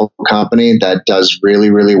wonderful company that does really,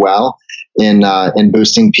 really well in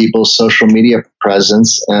boosting people's social media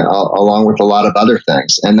presence, along with a lot of other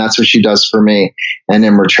things. And that's what she does for me. And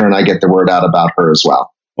in return, I get the word out about her as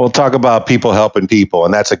well. We'll talk about people helping people,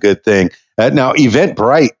 and that's a good thing. Now,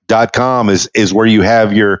 eventbrite.com is where you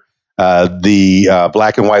have your the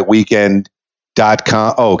Black and White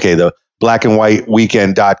Weekend.com. Oh, okay, the Black and White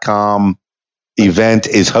Weekend.com event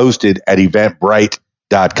is hosted at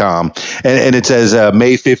eventbrite.com. And it says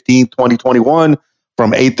May 15th, 2021,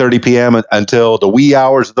 from 8:30 p.m. until the wee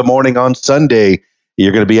hours of the morning on Sunday.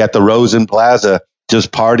 You're going to be at the Rosen Plaza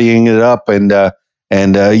just partying it up and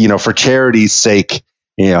for charity's sake,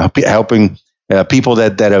 helping people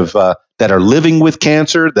that are living with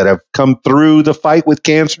cancer, that have come through the fight with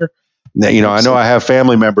cancer. I know I have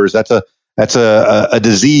family members. That's a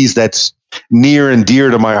disease that's near and dear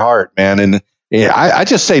to my heart, man. And I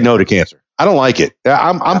just say no to cancer. I don't like it.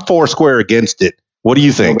 I'm four square against it. What do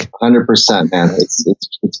you think? 100%, man.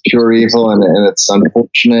 It's pure evil, and it's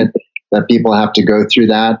unfortunate that people have to go through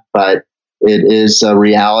that, but it is a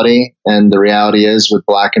reality. And the reality is, with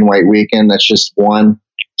Black and White Weekend, that's just one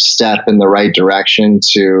step in the right direction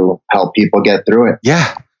to help people get through it.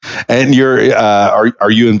 Yeah. And you're,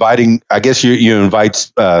 are you inviting, I guess you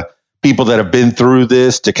invite people that have been through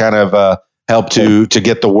this to kind of help to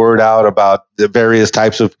get the word out about the various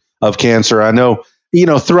types of cancer. I know,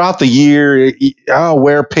 throughout the year,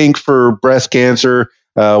 wear pink for breast cancer,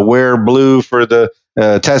 wear blue for the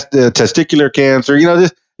testicular cancer.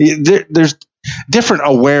 There's different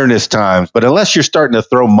awareness times, but unless you're starting to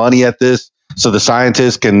throw money at this so the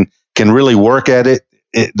scientists can really work at it,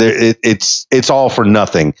 it's all for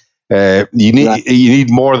nothing. You need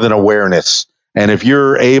more than awareness. And if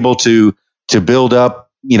you're able to build up,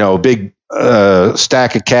 a big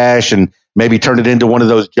stack of cash and maybe turn it into one of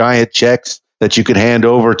those giant checks that you could hand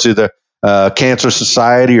over to the Cancer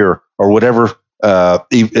Society or whatever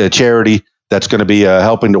charity that's going to be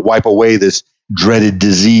helping to wipe away this dreaded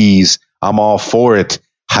disease, I'm all for it.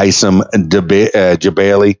 Heissam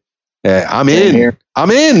Jebailey. I'm in. Here.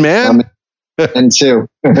 I'm in, man. I'm in too.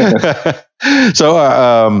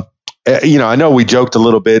 So, I know we joked a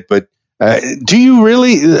little bit, but do you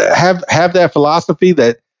really have that philosophy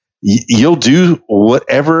that you'll do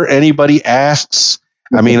whatever anybody asks?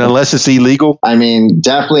 I mean, unless it's illegal. I mean,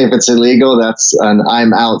 definitely if it's illegal, that's an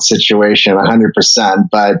I'm out situation, 100%.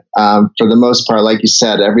 But for the most part, like you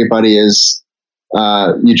said, everybody is,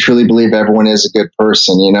 you truly believe everyone is a good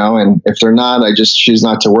person, and if they're not, I just choose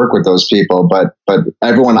not to work with those people. But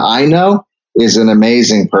everyone I know is an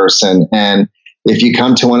amazing person. And if you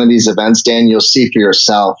come to one of these events, Dan, you'll see for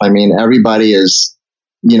yourself. I mean, everybody is,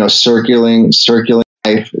 circulating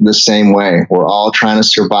life the same way. We're all trying to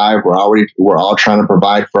survive. We're all trying to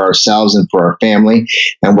provide for ourselves and for our family,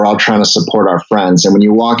 and we're all trying to support our friends. And when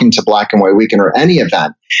you walk into Black and White Weekend or any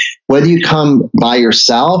event, whether you come by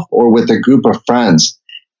yourself or with a group of friends,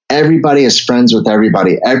 everybody is friends with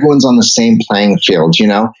everybody. Everyone's on the same playing field,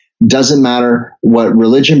 Doesn't matter what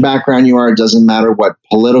religion background you are. It doesn't matter what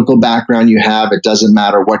political background you have. It doesn't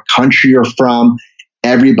matter what country you're from.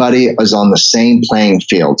 Everybody is on the same playing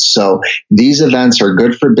field. So these events are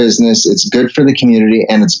good for business. It's good for the community,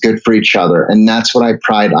 and it's good for each other. And that's what I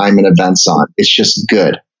pride I'm in events on. It's just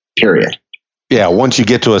good, period. Yeah. Once you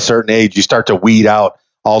get to a certain age, you start to weed out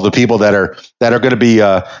all the people that are going to be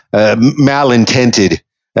malintended,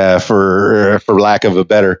 for lack of a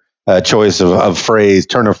better choice of phrase,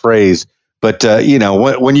 turn of phrase. But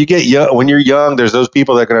when you're young, there's those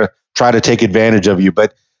people that are going to try to take advantage of you.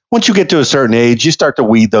 But once you get to a certain age, you start to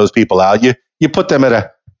weed those people out. You put them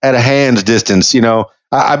at a hand's distance.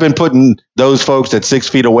 I've been putting those folks at 6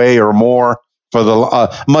 feet away or more for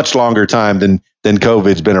the much longer time than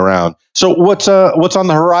COVID's been around. So what's on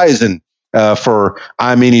the horizon for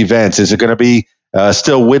I'm in events? Is it going to be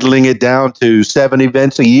still whittling it down to 7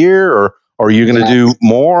 events a year, or are you going to do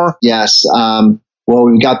more? Yes. Well,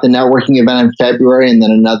 we've got the networking event in February, and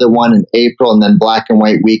then another one in April, and then Black and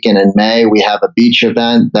White Weekend in May. We have a beach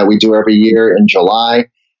event that we do every year in July,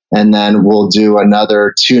 and then we'll do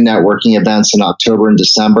another 2 networking events in October and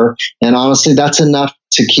December. And honestly, that's enough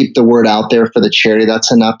to keep the word out there for the charity.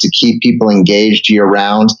 That's enough to keep people engaged year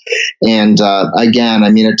round. And again,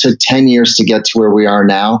 I mean, it took 10 years to get to where we are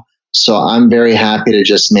now. So I'm very happy to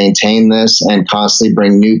just maintain this and constantly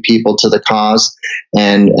bring new people to the cause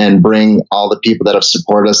and bring all the people that have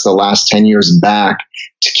supported us the last 10 years back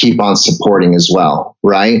to keep on supporting as well,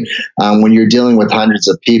 right? When you're dealing with hundreds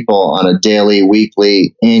of people on a daily,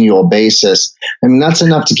 weekly, annual basis, I mean, that's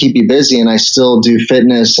enough to keep you busy. And I still do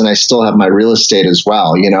fitness and I still have my real estate as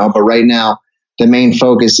well, but right now, the main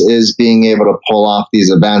focus is being able to pull off these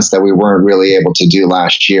events that we weren't really able to do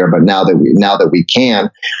last year. But now that we can,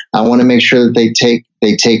 I want to make sure that they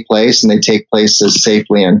take place and they take place as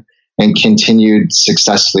safely and continued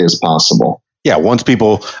successfully as possible. Yeah. Once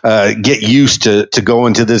people get used to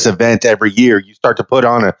going to this event every year, you start to put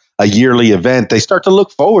on a yearly event. They start to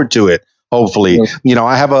look forward to it. Hopefully, yeah.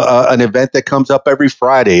 I have an event that comes up every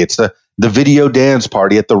Friday. It's the video dance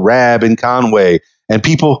party at the Rab in Conway, and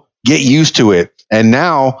people get used to it. And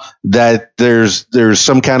now that there's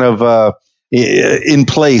some kind of in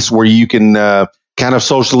place where you can kind of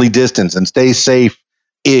socially distance and stay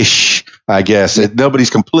safe-ish, I guess.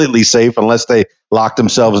 Nobody's completely safe unless they lock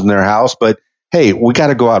themselves in their house. But hey, we got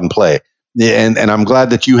to go out and play. And I'm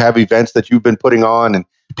glad that you have events that you've been putting on, and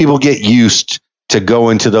people get used to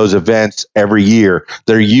going to those events every year.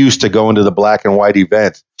 They're used to going to the Black and White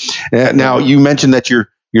events. Now, you mentioned that you're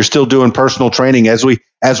still doing personal training. As we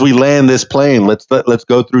land this plane, let's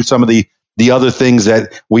go through some of the other things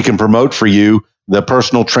that we can promote for you, the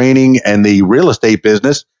personal training and the real estate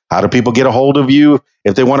business. How do people get a hold of you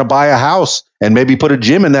if they want to buy a house and maybe put a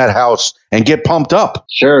gym in that house and get pumped up?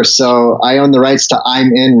 Sure. So I own the rights to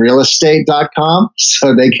I'mInRealEstate.com,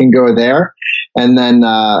 so they can go there. And then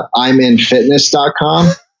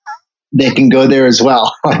I'mInFitness.com. they can go there as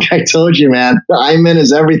well. Like I told you, man, I'm in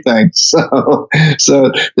is everything. So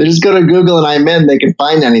they just go to Google and I'm in, they can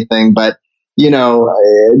find anything, but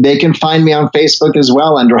they can find me on Facebook as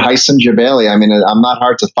well under Heissam Jebailey. I mean, I'm not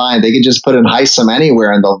hard to find. They can just put in Heissam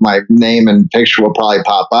anywhere and my name and picture will probably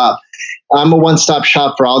pop up. I'm a one-stop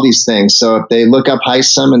shop for all these things. So if they look up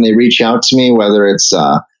Heissam and they reach out to me, whether it's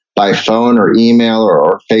by phone or email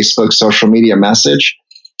or Facebook social media message,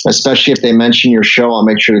 especially if they mention your show, I'll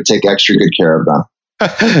make sure to take extra good care of them.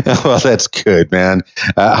 Well, that's good, man.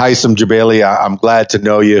 Heissam Jebailey, I'm glad to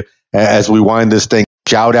know you as we wind this thing.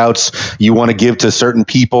 Shout outs you want to give to certain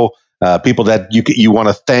people, people that you want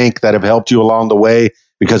to thank that have helped you along the way,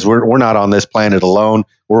 because we're not on this planet alone.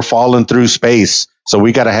 We're falling through space. So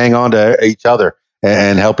we got to hang on to each other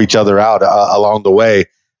and help each other out along the way.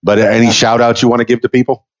 But any shout outs you want to give to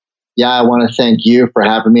people? Yeah, I want to thank you for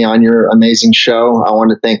having me on your amazing show. I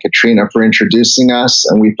want to thank Katrina for introducing us.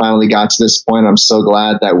 And we finally got to this point. I'm so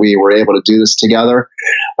glad that we were able to do this together.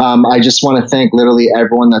 I just want to thank literally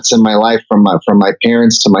everyone that's in my life, from my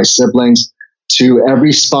parents to my siblings, to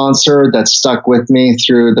every sponsor that stuck with me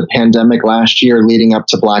through the pandemic last year leading up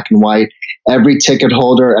to Black and White, every ticket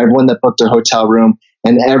holder, everyone that booked a hotel room,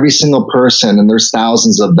 and every single person, and there's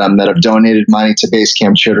thousands of them, that have donated money to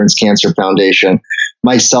Basecamp Children's Cancer Foundation.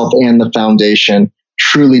 Myself and the foundation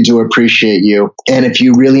truly do appreciate you. And if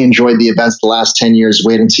you really enjoyed the events the last 10 years,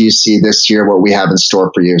 wait until you see this year what we have in store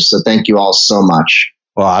for you. So thank you all so much.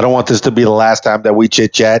 Well, I don't want this to be the last time that we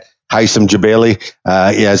chit chat. Heissam Jebailey,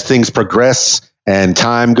 as things progress and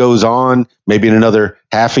time goes on, maybe in another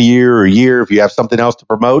half a year or a year, if you have something else to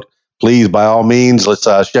promote, please, by all means, let's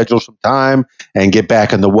schedule some time and get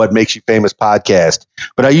back on the What Makes You Famous podcast.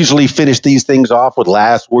 But I usually finish these things off with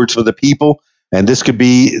last words for the people. And this could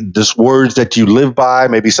be just words that you live by.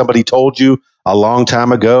 Maybe somebody told you a long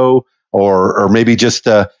time ago, or maybe just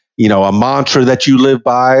a mantra that you live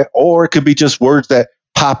by, or it could be just words that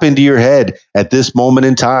pop into your head at this moment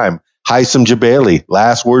in time. Heissam Jebailey,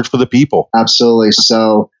 last words for the people. Absolutely.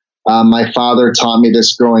 So my father taught me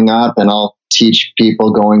this growing up, and I'll teach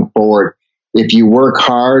people going forward. If you work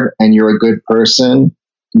hard and you're a good person,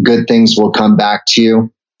 good things will come back to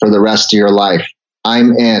you for the rest of your life.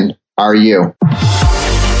 I'm in. Are you?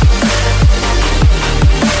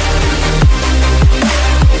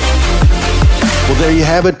 Well, there you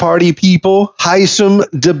have it, party people. Heissam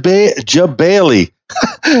Jebailey.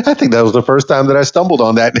 I think that was the first time that I stumbled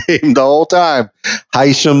on that name the whole time.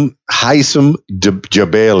 Heissam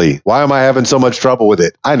Jebailey. Why am I having so much trouble with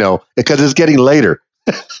it? I know, because it's getting later.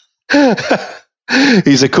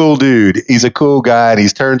 He's a cool dude. He's a cool guy, and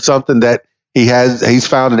he's turned something that he's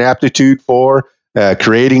found an aptitude for,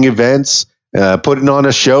 creating events, putting on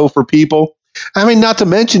a show for people. I mean, not to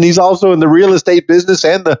mention, he's also in the real estate business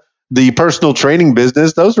and the personal training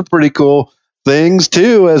business. Those are pretty cool things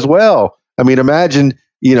too, as well. I mean, imagine,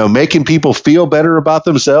 making people feel better about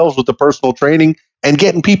themselves with the personal training and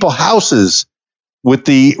getting people houses with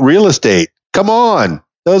the real estate. Come on.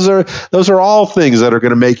 Those are all things that are going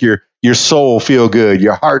to make your soul feel good,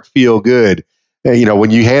 your heart feel good.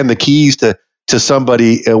 When you hand the keys to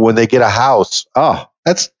somebody when they get a house,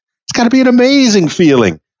 it's got to be an amazing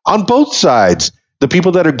feeling on both sides. The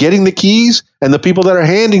people that are getting the keys and the people that are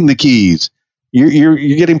handing the keys. You're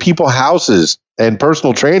getting people houses and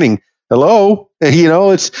personal training. Hello,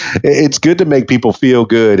 it's good to make people feel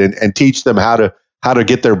good and teach them how to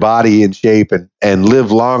get their body in shape and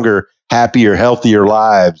live longer, happier, healthier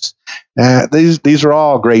lives. These are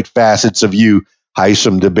all great facets of you,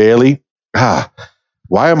 Heissam Jebailey.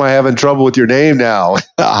 Why am I having trouble with your name now?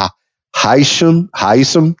 Heissam. I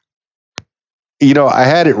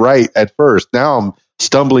had it right at first. Now I'm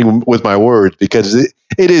stumbling with my words because it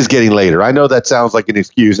is getting later. I know that sounds like an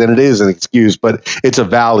excuse, and it is an excuse, but it's a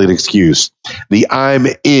valid excuse. The I'm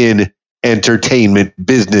in entertainment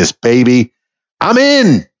business, baby. I'm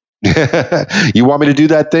in. You want me to do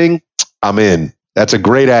that thing? I'm in. That's a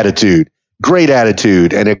great attitude,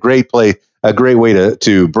 and a great way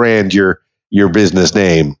to brand your business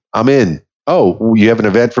name. I'm in. Oh, you have an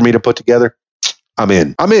event for me to put together? I'm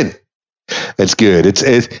in. That's good. It's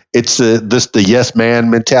the yes man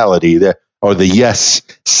mentality, or the yes,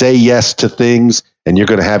 say yes to things, and you're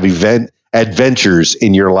going to have adventures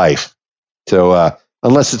in your life. So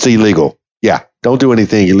unless it's illegal, don't do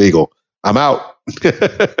anything illegal. I'm out.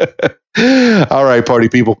 All right, party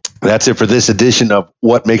people. That's it for this edition of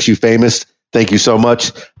What Makes You Famous. Thank you so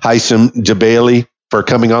much, Heissam Jebailey, for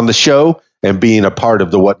coming on the show and being a part of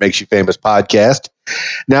the What Makes You Famous podcast.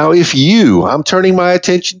 Now, I'm turning my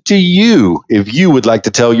attention to you. If you would like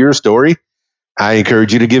to tell your story, I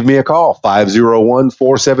encourage you to give me a call,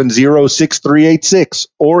 501-470-6386,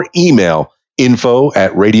 or email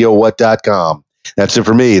info@radiowhat.com. That's it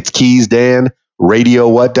for me. It's Keys Dan,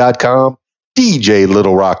 radiowhat.com,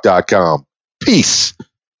 djlittlerock.com. Peace.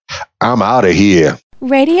 I'm out of here.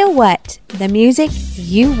 Radio What? The music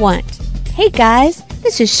you want. Hey guys,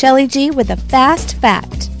 this is Shelley G with a fast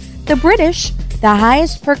fact. The British, the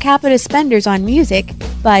highest per capita spenders on music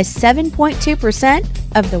by 7.2%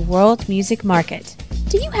 of the world music market.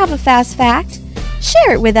 Do you have a fast fact?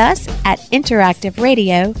 Share it with us at Interactive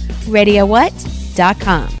Radio,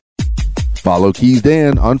 radiowhat.com. Follow Keys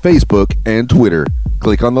Dan on Facebook and Twitter.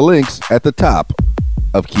 Click on the links at the top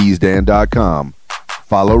of keysdan.com.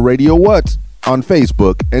 Follow Radio What on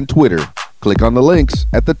Facebook and Twitter. Click on the links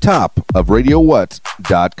at the top of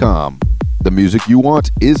radiowhat.com. The music you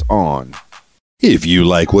want is on. If you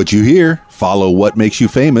like what you hear, follow What Makes You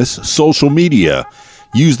Famous social media.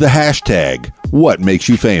 Use the hashtag What Makes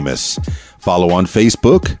You Famous. Follow on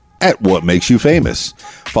Facebook at What Makes You Famous.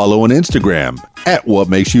 Follow on Instagram at What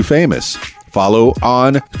Makes You Famous. Follow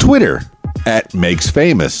on Twitter at Makes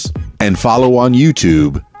Famous. And follow on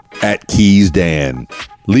YouTube at Keys Dan.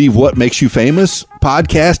 Leave What Makes You Famous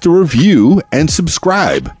podcast a review and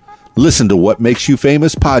subscribe. Listen to What Makes You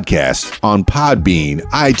Famous podcasts on Podbean,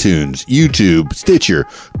 iTunes, YouTube, Stitcher,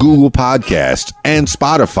 Google Podcasts, and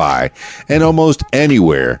Spotify, and almost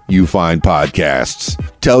anywhere you find podcasts.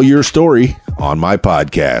 Tell your story on my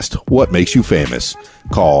podcast, What Makes You Famous.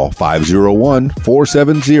 Call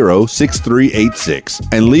 501-470-6386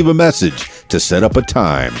 and leave a message to set up a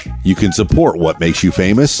time. You can support What Makes You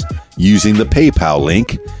Famous using the PayPal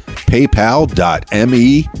link,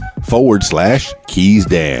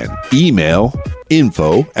 paypal.me/KeysDan. Email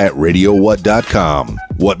info@radiowhat.com.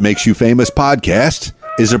 What Makes You Famous podcast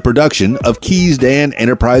is a production of Keys Dan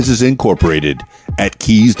Enterprises Incorporated at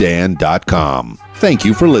keysdan.com. Thank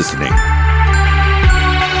you for listening.